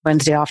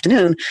Wednesday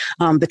afternoon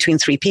between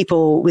 3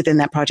 people within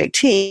that project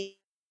team.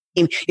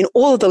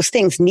 All of those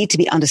things need to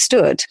be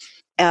understood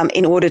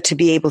in order to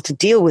be able to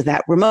deal with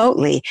that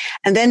remotely.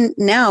 And then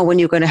now when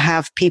you're going to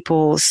have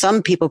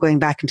some people going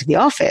back into the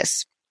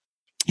office,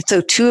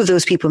 so 2 of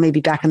those people may be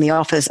back in the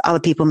office.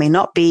 Other people may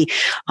not be.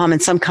 In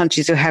some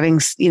countries are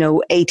having,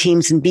 A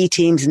teams and B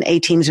teams, and A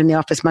teams are in the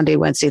office Monday,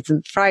 Wednesdays,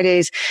 and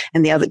Fridays,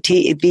 and the other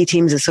B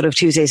teams are sort of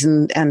Tuesdays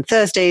and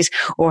Thursdays,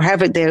 or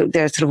however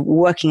they're sort of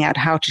working out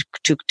how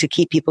to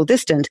keep people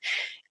distant.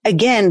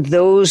 Again,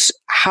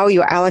 how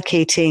you're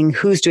allocating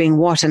who's doing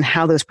what and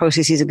how those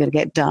processes are going to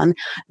get done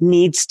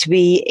needs to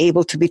be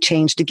able to be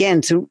changed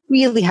again. So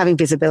really having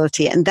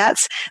visibility, and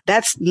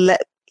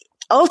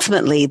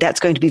ultimately, that's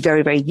going to be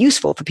very, very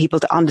useful for people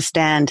to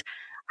understand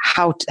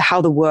how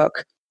the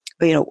work,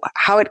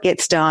 how it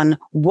gets done,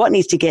 what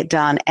needs to get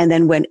done. And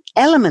then when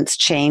elements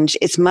change,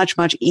 it's much,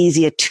 much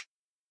easier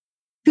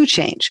to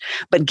change.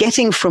 But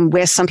getting from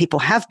where some people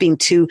have been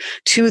to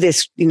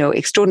this,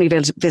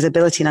 extraordinary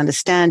visibility and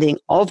understanding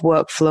of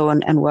workflow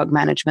and work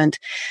management,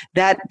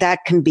 that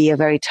can be a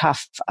very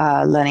tough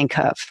learning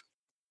curve.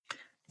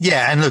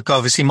 Yeah. And look,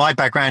 obviously my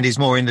background is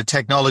more in the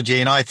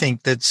technology. And I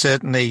think that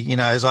certainly,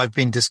 as I've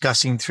been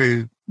discussing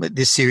through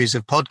this series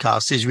of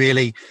podcasts, is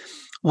really,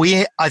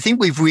 I think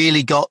we've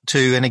really got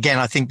to, and again,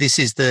 I think this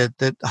is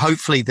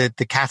hopefully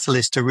the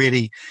catalyst to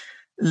really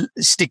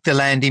stick the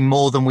landing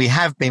more than we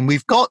have been.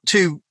 We've got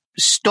to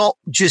stop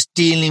just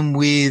dealing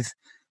with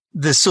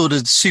the sort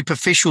of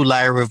superficial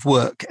layer of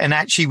work and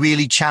actually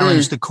really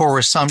challenge the core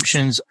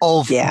assumptions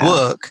of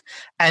work.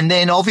 And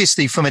then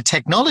obviously from a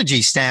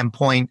technology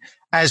standpoint,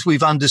 as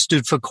we've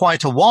understood for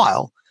quite a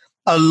while,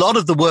 a lot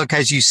of the work,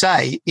 as you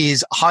say,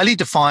 is highly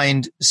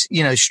defined,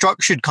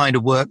 structured kind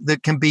of work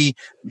that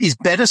is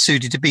better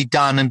suited to be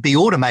done and be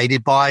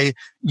automated by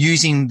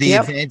using the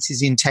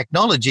advances in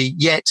technology.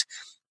 Yet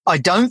I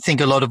don't think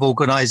a lot of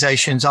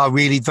organizations are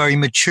really very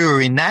mature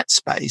in that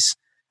space.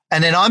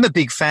 And then I'm a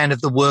big fan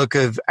of the work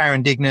of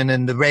Aaron Dignan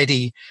and the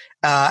Ready,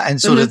 and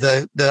sort of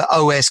the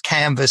OS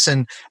canvas.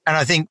 And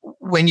I think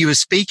when you were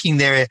speaking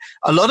there,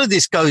 a lot of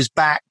this goes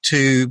back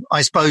to,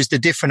 I suppose, the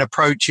different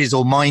approaches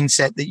or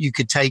mindset that you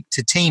could take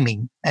to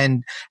teaming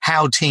and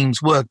how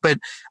teams work. But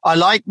I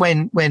like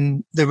when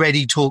the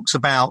Ready talks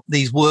about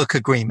these work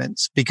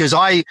agreements, because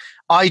I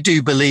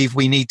do believe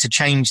we need to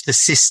change the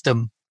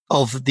system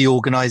of the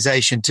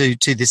organization to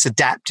this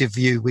adaptive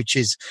view, which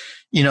is,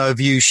 a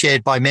view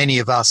shared by many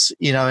of us,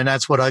 and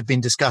that's what I've been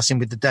discussing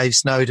with the Dave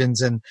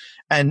Snowdens.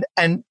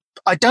 And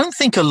I don't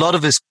think a lot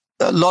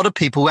of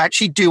people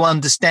actually do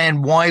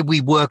understand why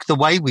we work the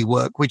way we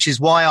work, which is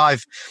why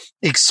I've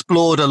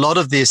explored a lot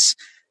of this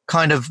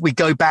kind of, we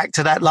go back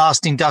to that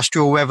last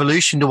industrial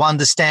revolution to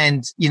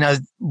understand,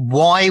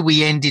 why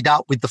we ended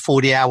up with the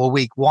 40-hour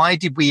week. Why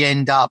did we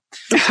end up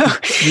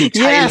with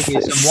yes,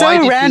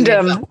 so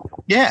random.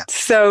 Yeah.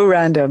 So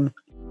random.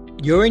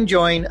 You're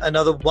enjoying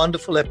another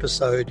wonderful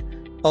episode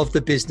of The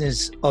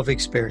Business of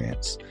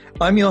Experience.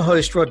 I'm your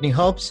host, Rodney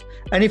Hobbs.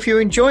 And if you're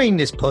enjoying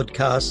this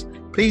podcast,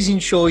 please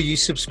ensure you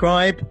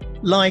subscribe,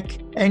 like,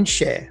 and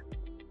share.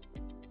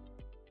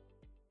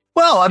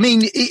 Well, I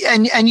mean,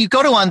 and you've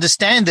got to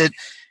understand that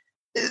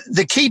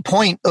the key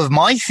point of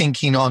my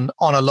thinking on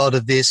a lot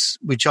of this,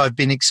 which I've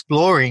been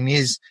exploring,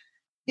 is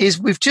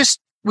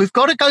we've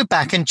got to go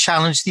back and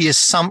challenge the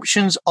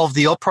assumptions of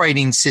the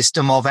operating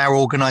system of our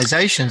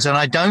organizations. And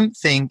I don't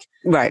think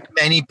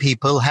many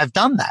people have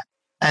done that.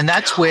 And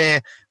that's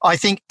where I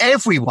think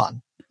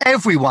everyone,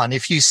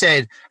 if you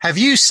said, have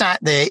you sat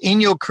there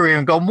in your career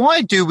and gone,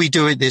 why do we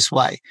do it this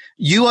way?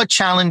 You are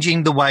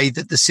challenging the way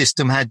that the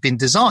system had been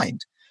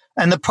designed.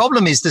 And the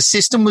problem is the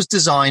system was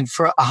designed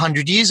for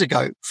 100 years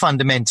ago,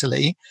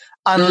 fundamentally,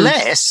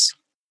 unless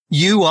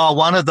you are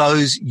one of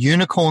those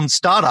unicorn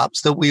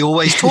startups that we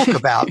always talk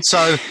about.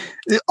 So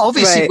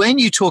obviously when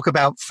you talk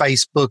about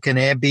Facebook and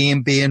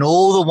Airbnb and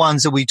all the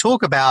ones that we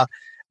talk about,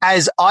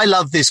 as I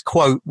love this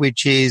quote,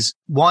 which is,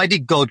 why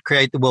did God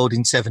create the world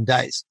in 7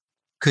 days?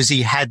 Because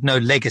he had no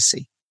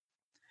legacy.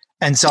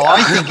 And so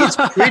I think it's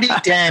pretty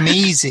damn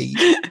easy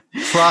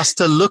for us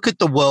to look at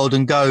the world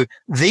and go,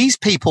 these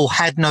people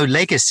had no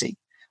legacy.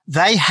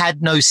 They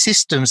had no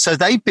system. So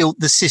they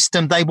built the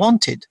system they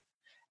wanted.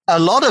 A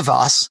lot of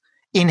us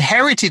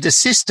inherited a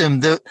system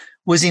that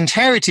was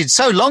inherited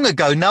so long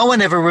ago, no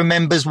one ever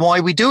remembers why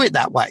we do it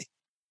that way.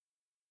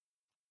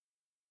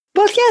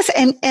 Well, yes.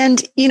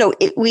 And,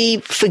 we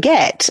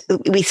forget,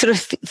 we sort of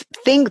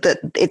think that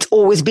it's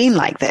always been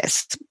like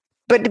this,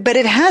 but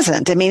it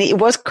hasn't. I mean, it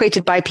was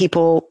created by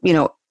people,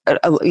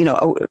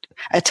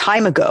 a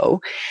time ago,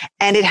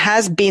 and it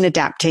has been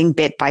adapting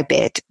bit by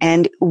bit.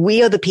 And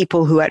we are the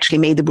people who actually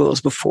made the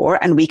rules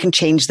before, and we can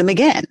change them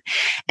again.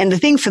 And the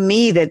thing for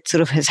me that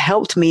sort of has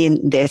helped me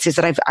in this is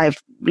that I've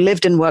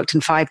lived and worked in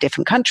 5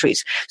 different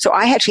countries. So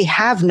I actually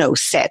have no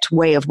set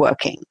way of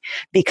working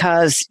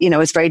because,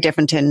 it's very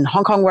different in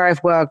Hong Kong where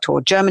I've worked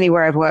or Germany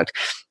where I've worked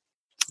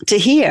to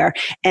here.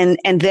 And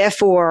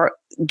therefore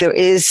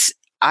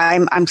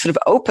I'm sort of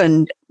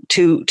open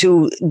to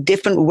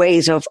different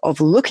ways of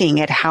looking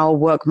at how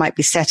work might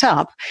be set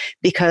up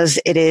because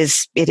it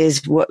is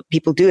what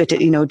people do it,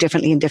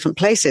 differently in different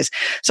places.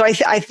 So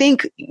I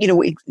think,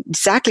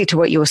 exactly to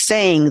what you're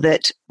saying,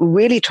 that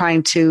really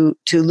trying to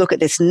look at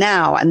this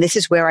now. And this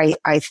is where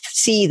I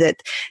see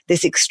that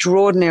this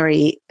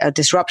extraordinary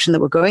disruption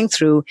that we're going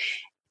through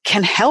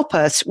can help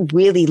us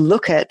really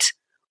look at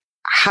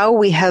how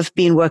we have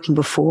been working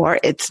before.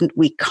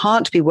 We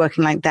can't be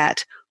working like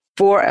that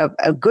for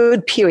a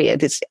good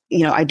period. It's,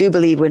 I do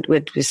believe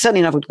we're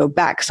certainly not going to go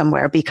back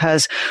somewhere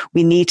because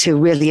we need to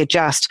really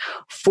adjust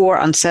for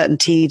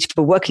uncertainty,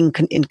 for working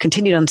in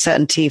continued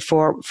uncertainty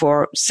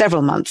for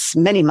several months,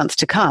 many months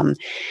to come.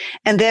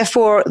 And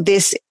therefore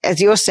this,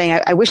 as you're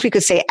saying, I wish we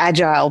could say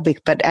agile,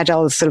 but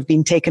agile has sort of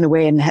been taken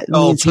away and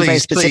means some very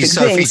specific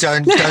things.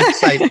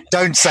 Sophie,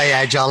 don't say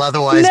agile.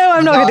 Otherwise, no,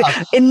 I'm not going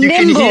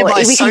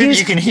to.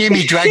 You can hear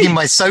me dragging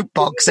my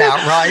soapbox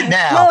out right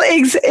now. Well,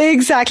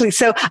 exactly.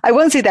 So I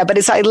won't say that,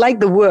 but I like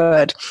the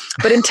word.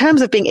 But in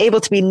terms of being able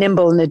to be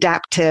nimble and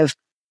adaptive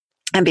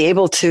and be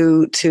able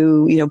to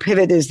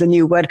pivot is the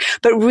new word,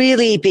 but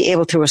really be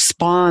able to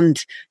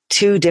respond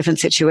to different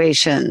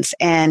situations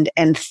and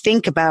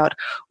think about,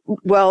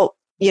 well,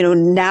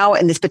 now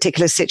in this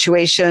particular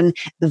situation,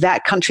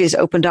 that country has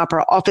opened up,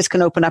 our office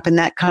can open up in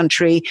that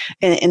country.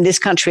 In this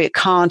country, it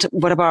can't.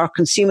 What are our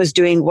consumers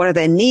doing? What are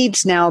their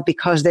needs now?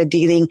 Because they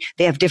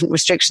have different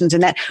restrictions,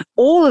 and that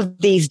all of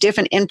these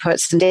different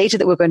inputs and data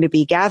that we're going to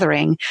be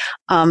gathering,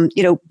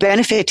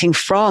 benefiting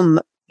from,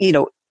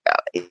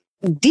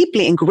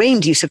 deeply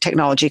ingrained use of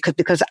technology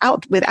because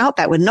without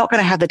that, we're not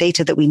going to have the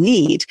data that we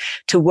need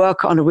to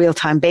work on a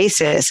real-time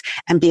basis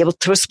and be able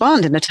to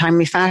respond in a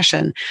timely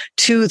fashion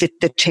to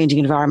the changing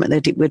environment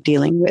that we're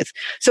dealing with.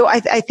 So I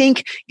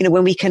think,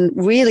 when we can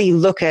really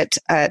look at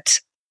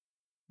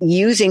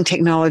using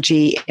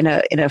technology in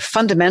a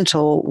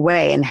fundamental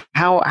way and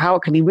how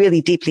it can be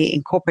really deeply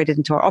incorporated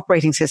into our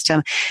operating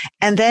system,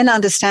 and then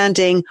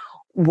understanding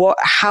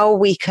how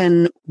we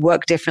can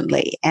work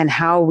differently and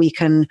how we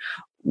can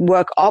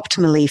work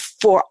optimally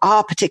for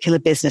our particular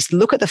business.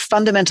 Look at the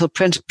fundamental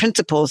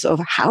principles of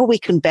how we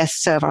can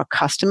best serve our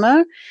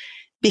customer.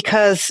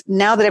 Because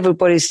now that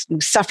everybody's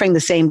suffering the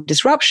same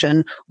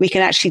disruption, we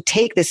can actually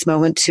take this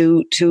moment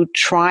to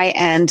try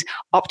and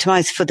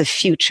optimize for the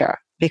future.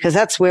 Because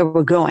that's where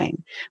we're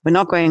going. We're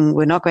not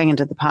going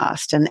into the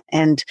past.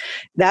 And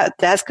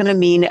that's going to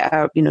mean,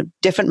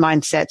 different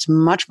mindsets,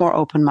 much more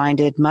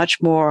open-minded,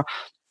 much more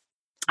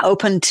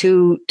open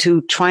to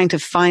trying to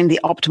find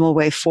the optimal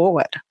way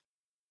forward.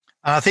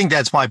 And I think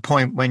that's my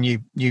point when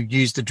you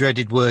use the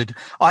dreaded word.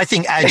 I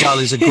think agile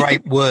is a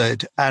great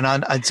word,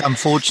 and it's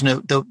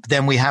unfortunate that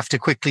then we have to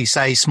quickly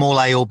say small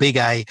a or big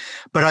A.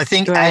 But I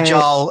think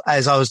agile,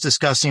 as I was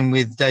discussing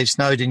with Dave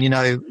Snowden,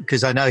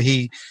 because I know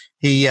he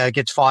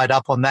gets fired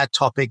up on that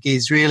topic,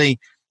 is really,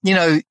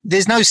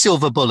 there's no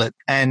silver bullet.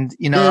 And,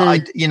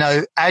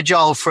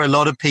 agile for a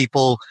lot of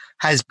people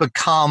has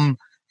become,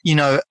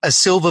 a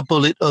silver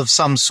bullet of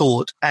some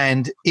sort.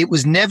 And it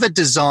was never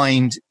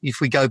designed,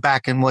 if we go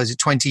back and was it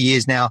 20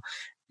 years now,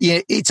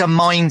 it's a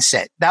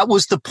mindset. That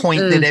was the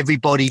point that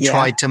everybody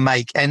tried to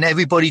make, and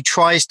everybody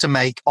tries to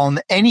make on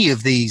any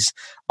of these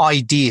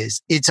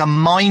ideas. It's a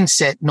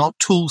mindset, not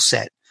tool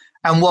set.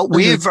 And what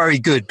we're very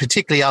good,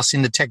 particularly us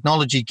in the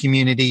technology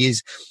community,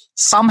 is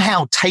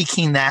somehow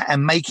taking that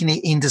and making it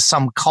into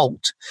some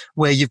cult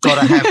where you've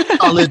got to have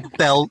colored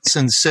belts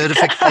and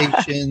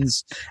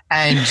certifications.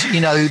 And,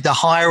 the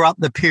higher up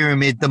the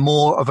pyramid, the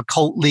more of a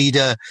cult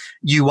leader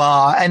you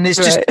are. And there's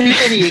just too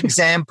many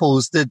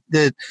examples that,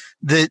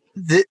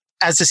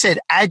 as I said,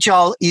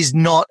 agile is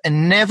not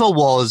and never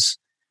was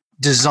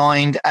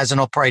designed as an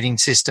operating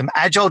system.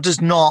 Agile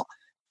is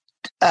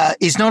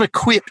not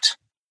equipped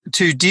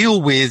to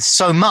deal with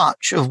so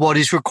much of what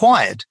is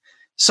required.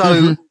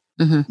 So,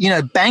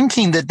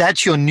 banking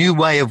that's your new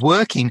way of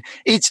working.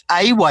 It's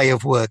a way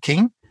of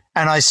working.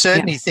 And I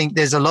certainly think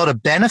there's a lot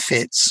of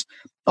benefits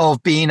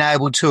of being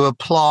able to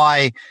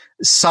apply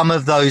some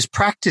of those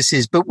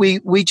practices. But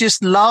we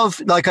just love,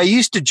 like I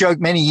used to joke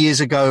many years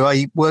ago,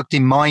 I worked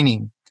in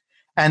mining.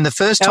 And the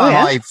first time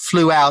I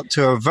flew out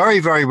to a very,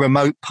 very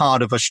remote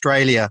part of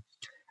Australia,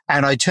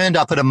 and I turned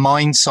up at a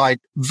mine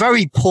site,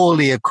 very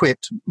poorly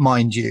equipped,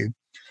 mind you,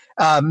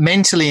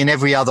 mentally in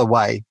every other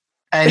way.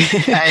 And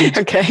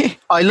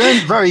I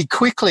learned very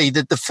quickly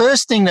that the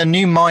first thing a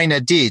new miner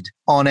did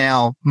on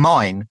our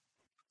mine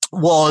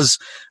was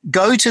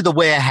go to the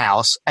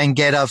warehouse and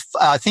get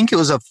I think it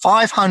was a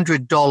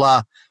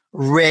 $500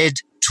 red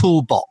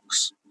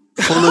toolbox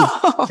full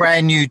of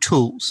brand new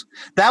tools.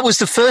 That was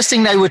the first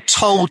thing they were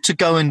told to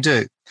go and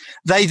do.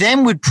 They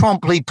then would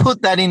promptly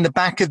put that in the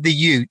back of the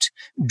ute,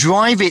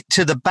 drive it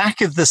to the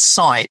back of the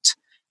site,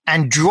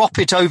 and drop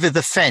it over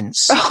the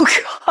fence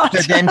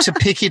for them to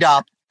pick it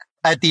up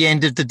at the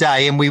end of the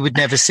day, and we would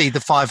never see the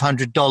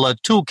 $500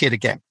 toolkit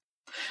again.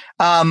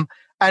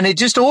 And it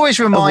just always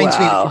reminds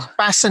me of this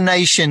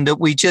fascination that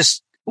we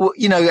just,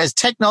 as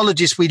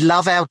technologists, we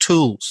love our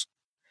tools.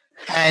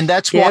 And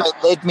that's why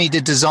it led me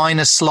to design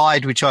a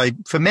slide, which I,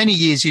 for many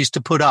years, used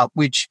to put up,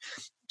 which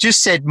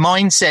just said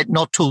mindset,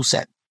 not tool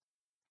set.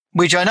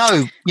 Which I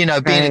know, being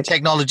a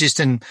technologist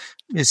and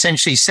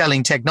essentially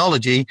selling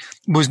technology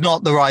was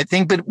not the right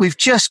thing, but we've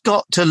just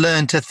got to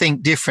learn to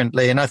think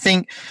differently. And I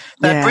think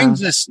that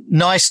brings us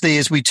nicely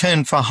as we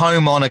turn for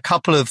home on a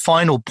couple of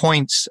final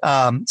points,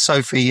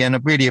 Sophie, and I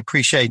really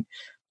appreciate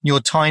your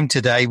time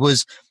today.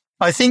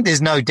 I think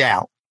there's no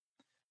doubt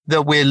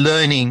that we're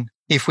learning,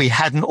 if we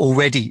hadn't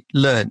already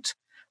learned,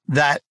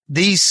 that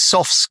these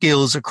soft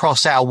skills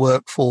across our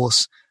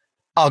workforce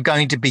are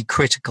going to be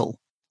critical.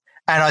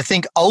 And I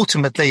think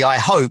ultimately, I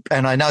hope,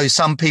 and I know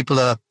some people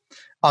are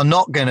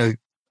not going to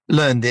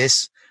learn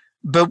this,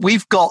 but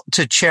we've got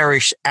to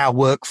cherish our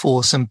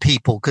workforce and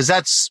people, because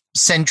that's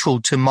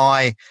central to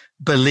my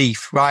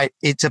belief, right?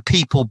 It's a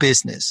people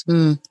business.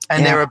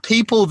 There are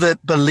people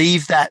that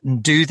believe that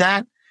and do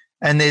that.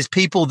 And there's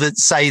people that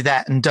say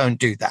that and don't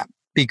do that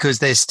because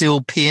they're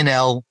still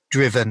P&L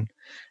driven.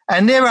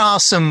 And there are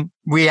some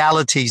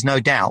realities, no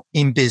doubt,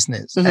 in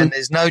business. And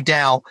there's no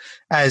doubt,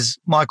 as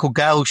Michael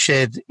Gale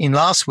shared in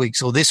this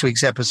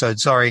week's episode,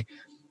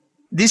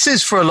 this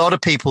is for a lot of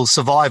people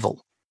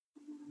survival.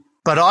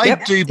 But I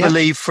do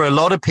believe for a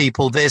lot of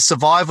people, their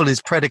survival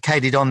is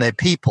predicated on their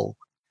people,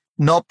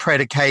 not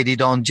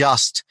predicated on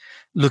just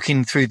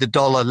looking through the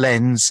dollar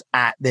lens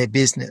at their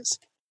business.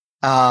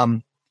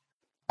 And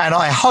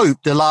I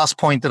hope the last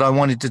point that I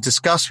wanted to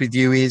discuss with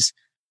you is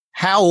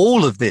how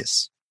all of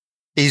this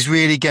is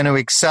really going to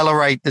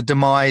accelerate the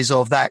demise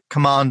of that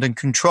command and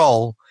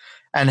control,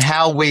 and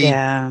how we,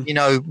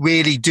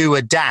 really do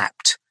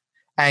adapt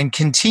and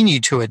continue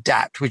to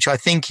adapt, which I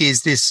think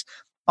is this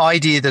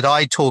idea that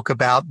I talk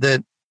about,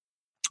 that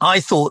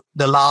I thought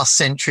the last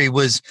century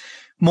was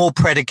more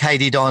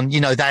predicated on,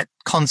 that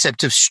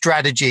concept of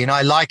strategy. And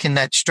I liken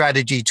that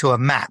strategy to a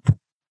map.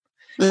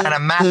 And a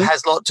map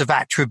has lots of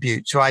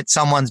attributes, right?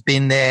 Someone's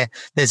been there.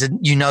 There's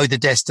the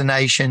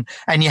destination,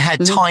 and you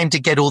had time to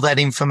get all that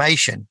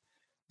information.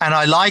 And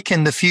I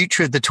liken the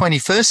future of the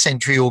 21st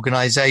century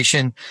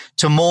organization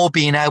to more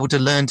being able to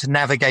learn to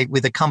navigate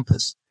with a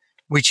compass,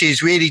 which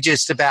is really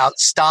just about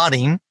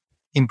starting,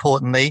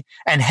 importantly,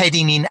 and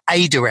heading in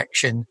a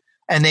direction,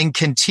 and then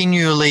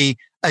continually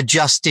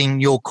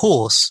adjusting your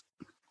course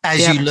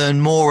as you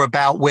learn more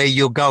about where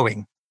you're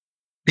going.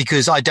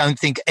 Because I don't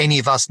think any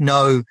of us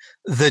know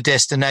the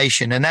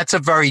destination. And that's a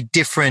very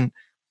different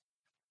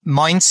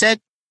mindset,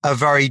 a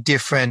very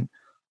different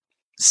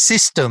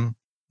system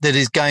that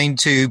is going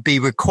to be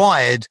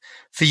required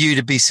for you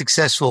to be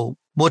successful.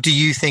 What do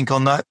you think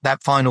on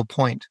that final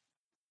point?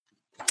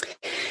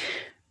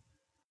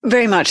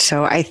 Very much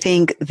so. I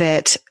think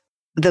that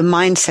the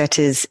mindset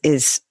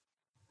is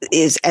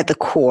at the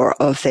core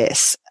of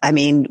this. I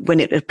mean,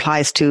 when it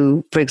applies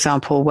to, for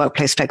example,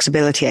 workplace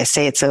flexibility, I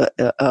say it's a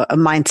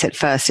mindset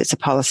first, it's a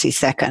policy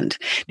second.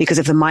 Because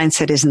if the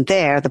mindset isn't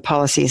there, the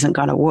policy isn't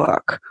going to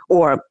work,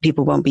 or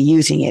people won't be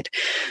using it.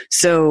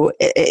 So,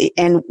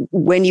 and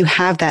when you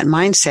have that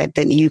mindset,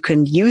 then you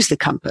can use the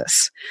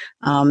compass,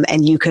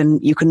 and you can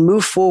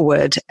move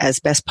forward as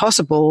best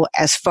possible,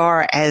 as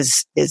far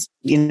as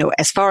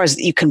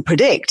you can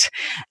predict,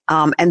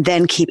 and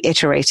then keep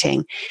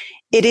iterating.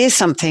 It is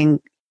something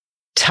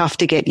tough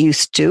to get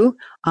used to.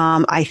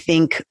 I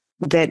think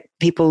that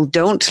people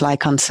don't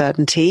like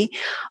uncertainty.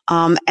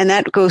 And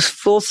that goes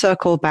full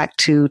circle back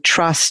to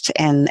trust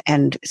and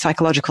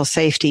psychological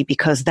safety,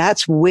 because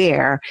that's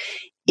where,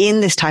 in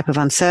this type of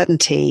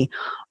uncertainty,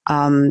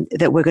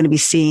 that we're going to be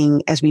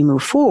seeing as we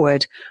move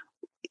forward,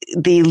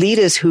 the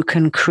leaders who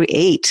can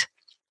create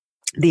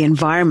the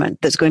environment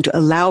that's going to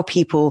allow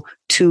people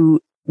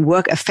to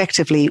work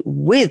effectively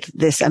with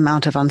this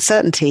amount of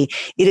uncertainty,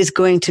 it is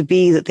going to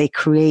be that they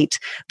create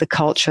the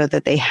culture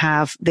that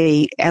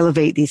they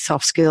elevate these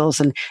soft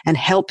skills and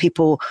help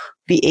people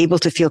be able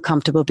to feel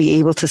comfortable, be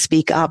able to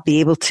speak up, be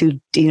able to,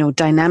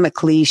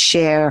 dynamically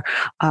share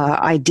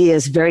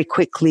ideas very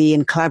quickly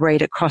and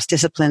collaborate across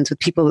disciplines with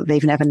people that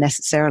they've never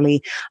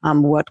necessarily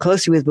worked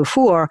closely with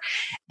before,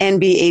 and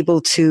be able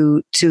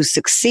to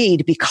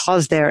succeed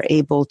because they're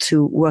able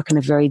to work in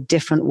a very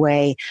different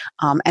way,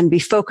 and be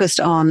focused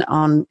on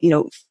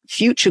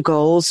future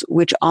goals,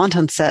 which aren't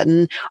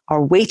uncertain,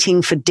 are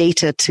waiting for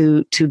data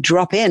to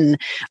drop in,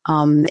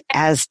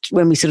 as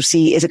when we sort of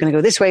see, is it going to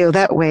go this way or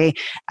that way?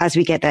 As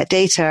we get that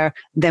data,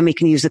 then we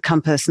can use the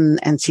compass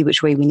and see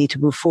which way we need to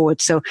move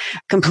forward. So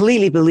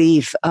completely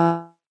believe,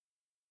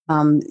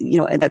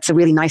 that's a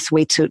really nice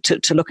way to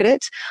look at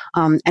it.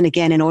 And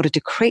again, in order to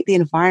create the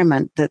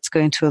environment that's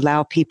going to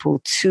allow people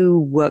to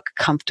work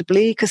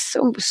comfortably, because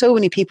so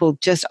many people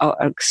just are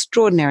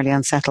extraordinarily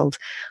unsettled,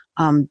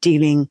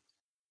 dealing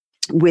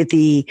with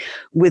the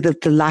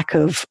lack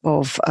of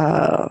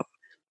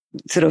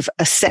sort of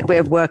a set way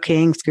of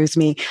working,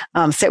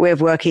 set way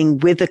of working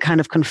with the kind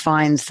of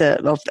confines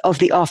of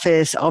the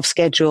office, of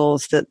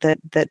schedules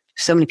that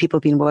so many people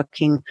have been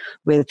working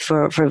with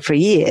for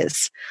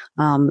years.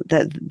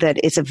 That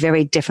it's a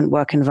very different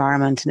work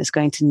environment, and it's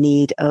going to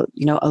need a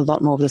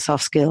lot more of the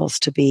soft skills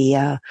to be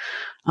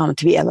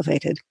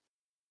elevated.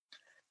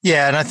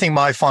 Yeah, and I think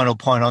my final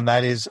point on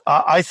that is,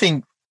 I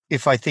think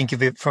if I think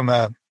of it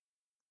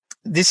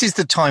this is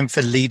the time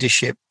for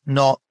leadership,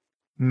 not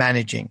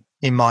managing,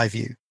 in my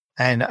view.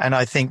 And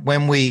I think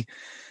when we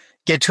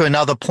get to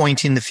another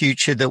point in the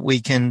future that we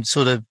can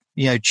sort of,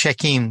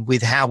 check in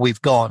with how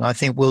we've gone, I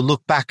think we'll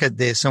look back at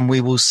this and we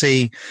will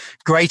see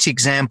great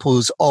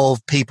examples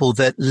of people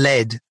that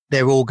led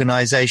their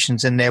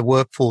organizations and their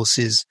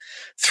workforces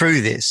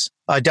through this.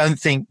 I don't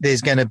think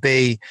there's going to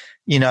be,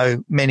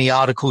 many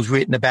articles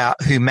written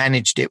about who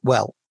managed it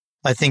well.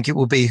 I think it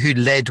will be who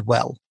led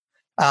well.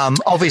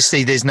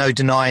 Obviously, there's no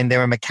denying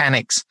there are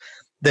mechanics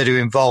that are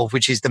involved,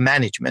 which is the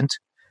management.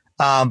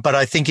 But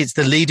I think it's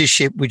the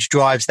leadership which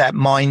drives that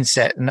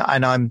mindset.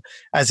 And I'm,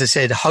 as I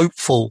said,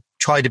 hopeful,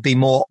 try to be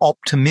more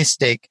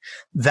optimistic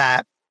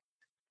that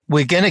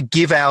we're going to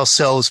give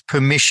ourselves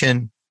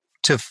permission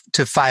to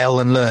fail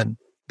and learn,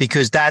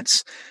 because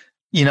that's,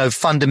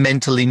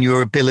 fundamental in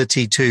your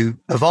ability to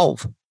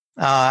evolve.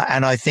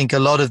 And I think a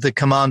lot of the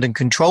command and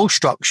control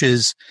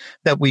structures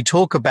that we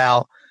talk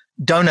about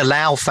don't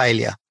allow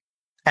failure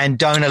and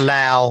don't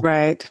allow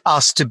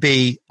us to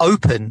be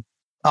open.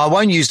 I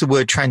won't use the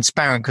word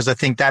transparent because I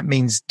think that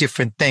means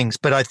different things,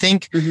 but I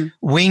think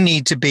we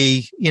need to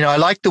be, I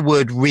like the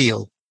word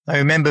real. I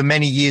remember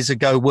many years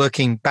ago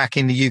working back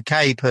in the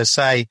UK per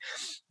se,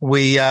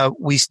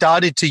 we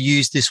started to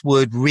use this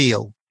word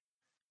real.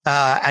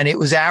 And it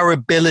was our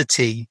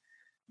ability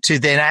to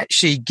then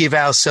actually give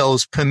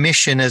ourselves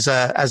permission as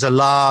a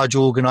large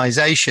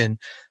organization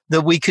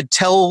that we could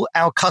tell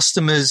our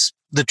customers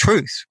the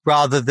truth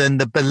rather than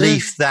the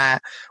belief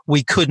that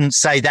we couldn't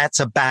say that's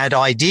a bad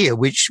idea,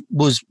 which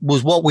was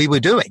what we were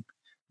doing.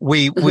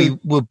 We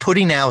were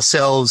putting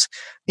ourselves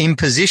in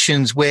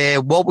positions where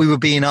what we were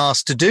being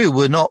asked to do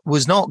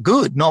was not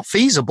good, not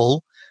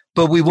feasible,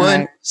 but we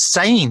weren't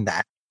saying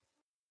that.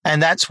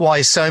 And that's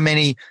why so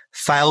many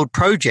failed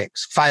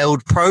projects,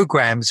 failed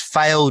programs,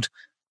 failed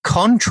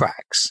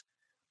contracts,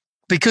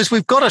 because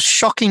we've got a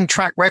shocking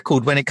track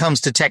record when it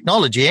comes to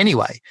technology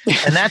anyway.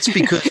 And that's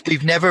because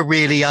we've never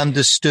really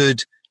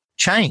understood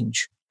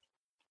change.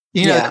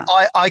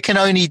 I can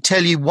only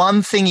tell you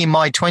one thing in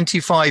my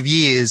 25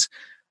 years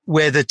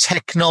where the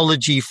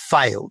technology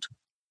failed,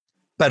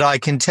 but I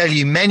can tell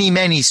you many,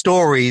 many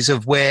stories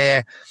of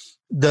where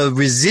the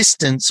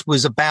resistance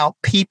was about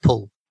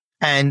people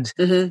and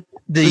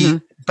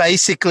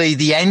basically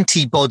the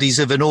antibodies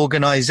of an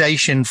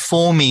organization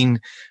forming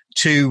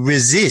to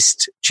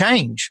resist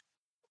change.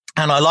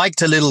 And I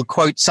liked a little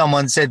quote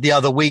someone said the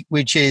other week,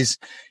 which is,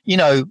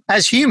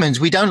 as humans,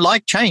 we don't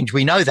like change.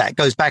 We know that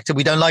goes back to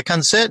we don't like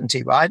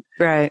uncertainty, right?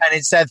 Right. And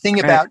it's that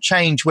thing about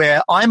change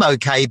where I'm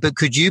okay, but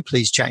could you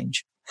please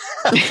change?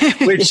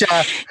 which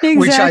I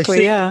think,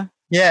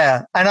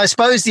 yeah. And I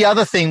suppose the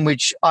other thing,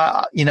 which,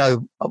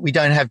 we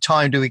don't have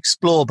time to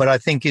explore, but I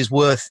think is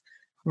worth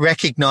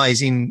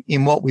recognizing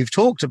in what we've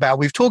talked about.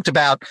 We've talked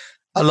about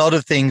a lot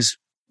of things,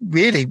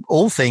 really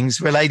all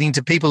things relating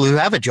to people who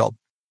have a job.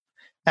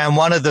 And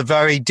one of the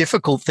very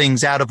difficult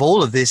things out of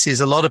all of this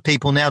is a lot of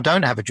people now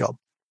don't have a job.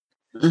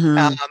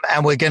 And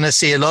we're going to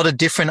see a lot of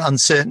different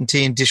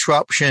uncertainty and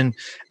disruption.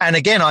 And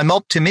again, I'm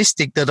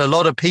optimistic that a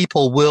lot of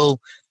people will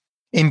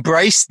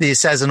embrace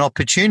this as an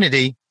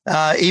opportunity,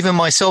 even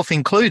myself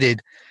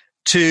included,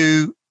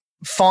 to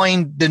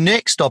find the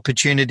next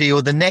opportunity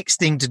or the next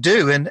thing to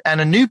do and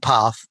a new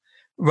path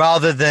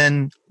rather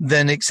than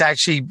it's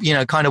actually,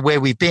 kind of where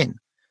we've been.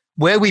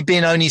 Where we've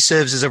been only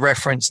serves as a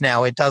reference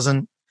now. It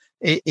doesn't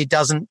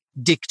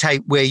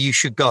dictate where you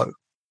should go.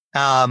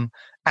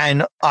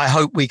 And I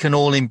hope we can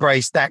all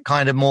embrace that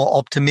kind of more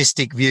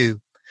optimistic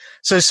view.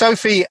 So,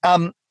 Sophie,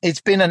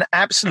 it's been an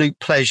absolute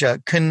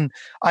pleasure. Can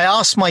I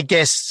ask my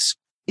guests,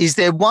 is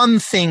there one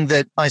thing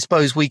that I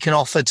suppose we can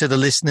offer to the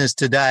listeners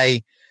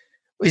today?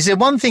 Is there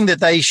one thing that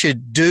they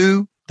should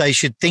do, they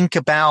should think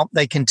about,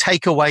 they can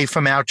take away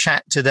from our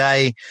chat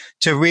today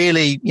to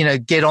really,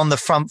 get on the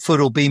front foot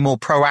or be more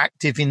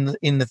proactive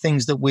in the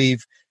things that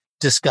we've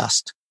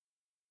discussed?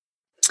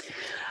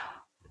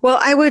 Well,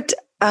 I would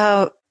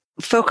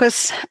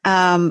focus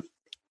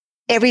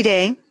every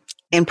day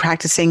in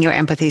practicing your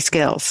empathy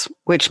skills,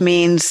 which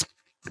means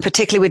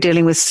Particularly, we're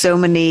dealing with so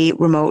many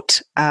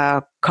remote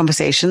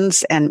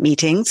conversations and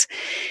meetings.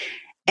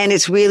 And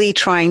it's really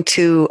trying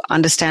to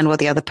understand what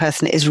the other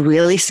person is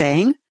really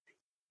saying,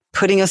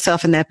 putting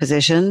yourself in their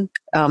position.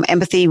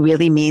 Empathy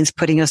really means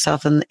putting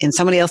yourself in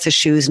somebody else's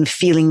shoes and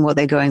feeling what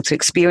they're going through,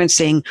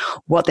 experiencing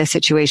what their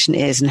situation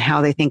is and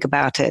how they think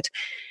about it.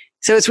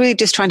 So it's really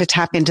just trying to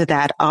tap into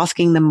that,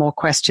 asking them more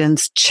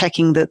questions,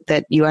 checking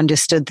that you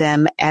understood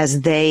them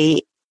as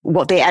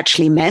what they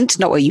actually meant,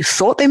 not what you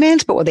thought they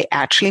meant, but what they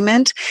actually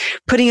meant,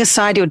 putting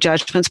aside your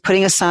judgments,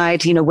 putting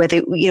aside,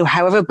 whether,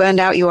 however burned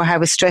out you are,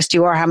 however stressed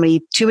you are,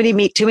 too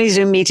many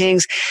Zoom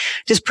meetings,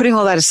 just putting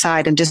all that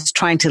aside and just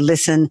trying to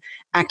listen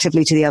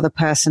actively to the other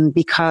person,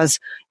 because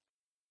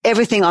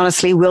everything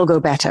honestly will go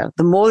better.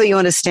 The more that you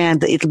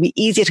understand that it'll be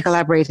easier to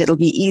collaborate, it'll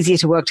be easier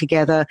to work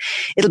together.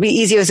 It'll be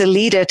easier as a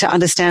leader to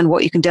understand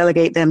what you can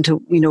delegate them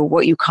to,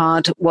 what you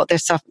can't, what they're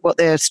sort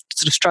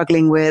of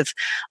struggling with,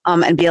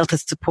 and be able to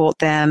support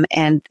them.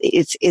 And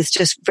it's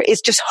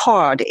just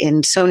hard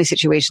in so many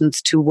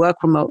situations to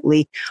work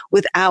remotely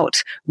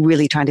without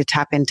really trying to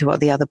tap into what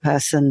the other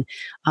person,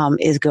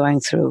 is going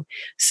through.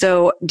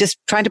 So just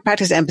trying to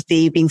practice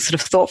empathy, being sort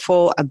of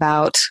thoughtful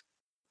about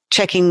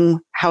checking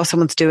how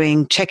someone's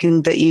doing,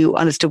 checking that you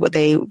understood what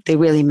they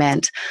really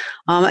meant,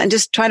 and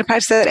just trying to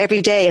practice that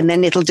every day, and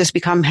then it'll just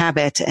become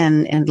habit,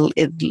 and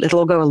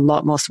it'll go a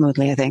lot more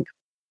smoothly, I think.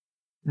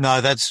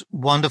 No, that's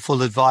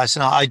wonderful advice,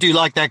 and I do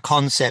like that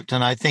concept.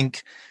 And I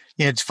think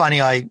it's funny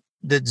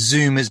that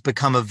Zoom has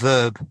become a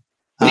verb,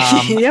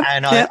 yep,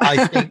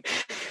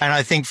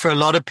 I think for a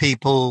lot of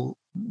people,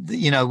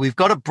 we've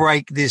got to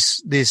break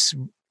this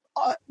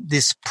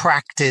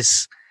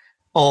practice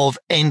of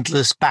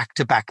endless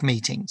back-to-back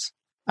meetings.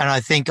 And I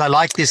think I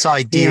like this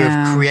idea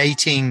of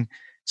creating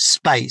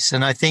space.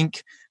 And I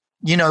think,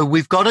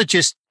 we've got to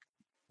just,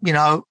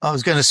 I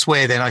was going to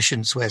swear then, I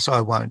shouldn't swear, so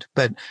I won't.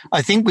 But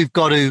I think we've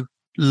got to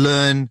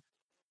learn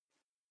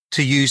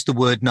to use the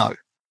word no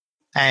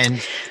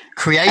and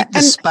create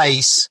the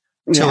space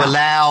to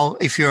allow,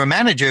 if you're a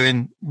manager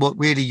and what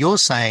really you're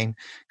saying,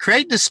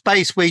 create the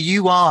space where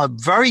you are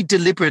very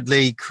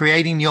deliberately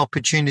creating the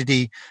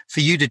opportunity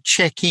for you to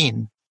check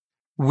in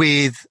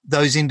with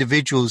those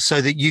individuals so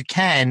that you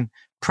can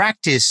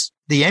practice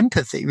the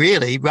empathy,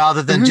 really,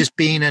 rather than just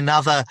being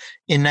another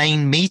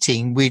inane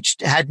meeting which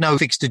had no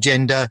fixed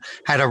agenda,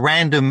 had a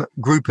random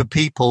group of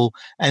people,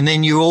 and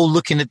then you're all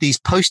looking at these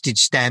postage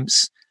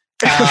stamps.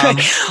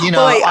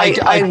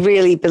 I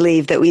really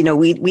believe that we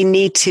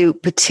need to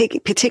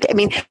particularly. I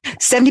mean,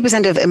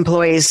 70% of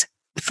employees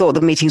thought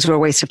the meetings were a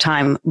waste of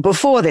time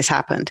before this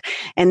happened.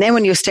 And then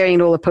when you're staring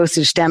at all the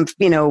postage stamp,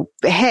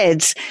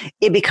 heads,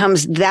 it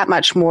becomes that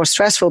much more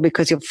stressful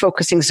because you're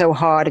focusing so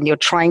hard and you're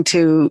trying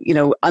to,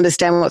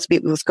 understand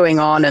what's going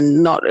on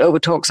and not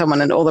overtalk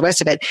someone and all the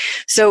rest of it.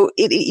 So,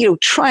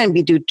 try and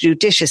be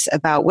judicious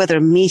about whether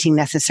a meeting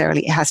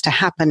necessarily has to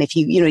happen. If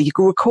you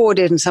can record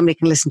it and somebody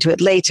can listen to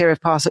it later,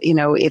 if possible,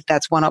 if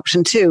that's one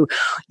option too,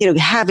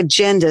 have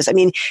agendas. I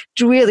mean,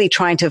 really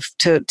trying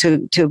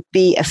to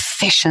be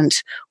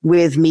efficient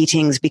with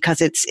meetings, because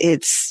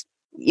it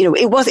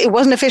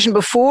wasn't efficient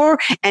before,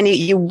 and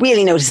you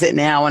really notice it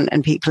now,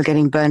 and people are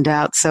getting burned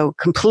out. So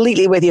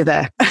completely with you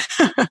there.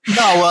 No,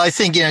 well, I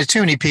think, too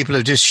many people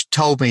have just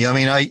told me. I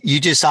mean, you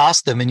just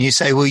ask them and you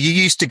say, well, you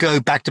used to go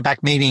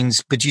back-to-back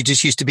meetings, but you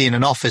just used to be in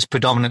an office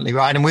predominantly,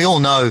 right? And we all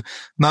know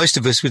most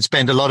of us would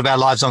spend a lot of our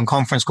lives on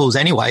conference calls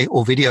anyway,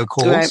 or video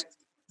calls. Right.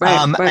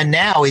 Right. And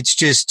now it's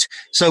just,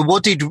 so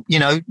what did,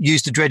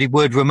 use the dreaded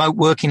word remote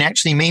working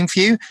actually mean for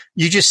you?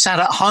 You just sat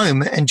at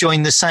home and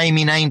joined the same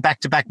inane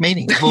back-to-back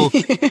meetings. Well,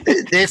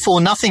 therefore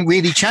nothing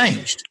really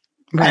changed.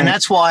 Right. And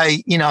that's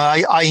why,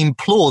 I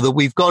implore that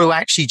we've got to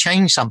actually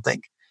change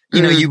something.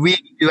 You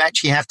really do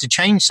actually have to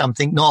change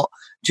something, not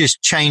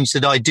just change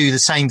that I do the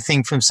same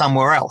thing from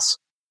somewhere else.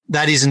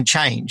 That isn't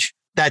change.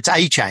 That's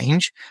a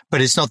change,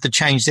 but it's not the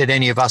change that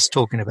any of us are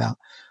talking about.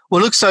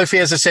 Well, look, Sophie,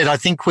 as I said, I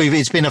think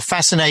it's been a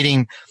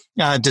fascinating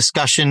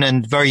discussion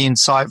and very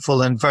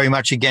insightful, and very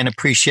much, again,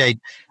 appreciate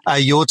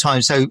your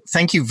time. So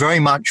thank you very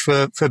much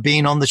for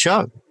being on the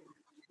show.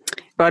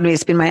 Rodney,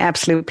 it's been my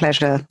absolute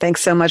pleasure.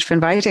 Thanks so much for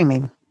inviting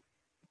me.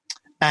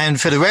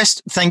 And for the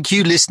rest, thank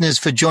you, listeners,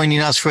 for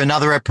joining us for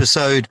another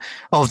episode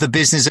of The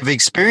Business of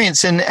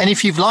Experience. And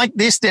if you've liked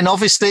this, then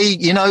obviously,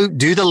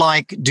 do the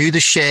like, do the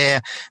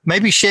share,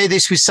 maybe share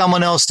this with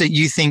someone else that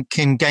you think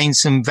can gain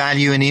some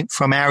value in it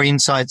from our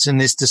insights in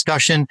this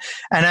discussion.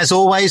 And as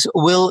always,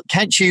 we'll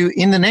catch you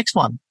in the next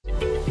one.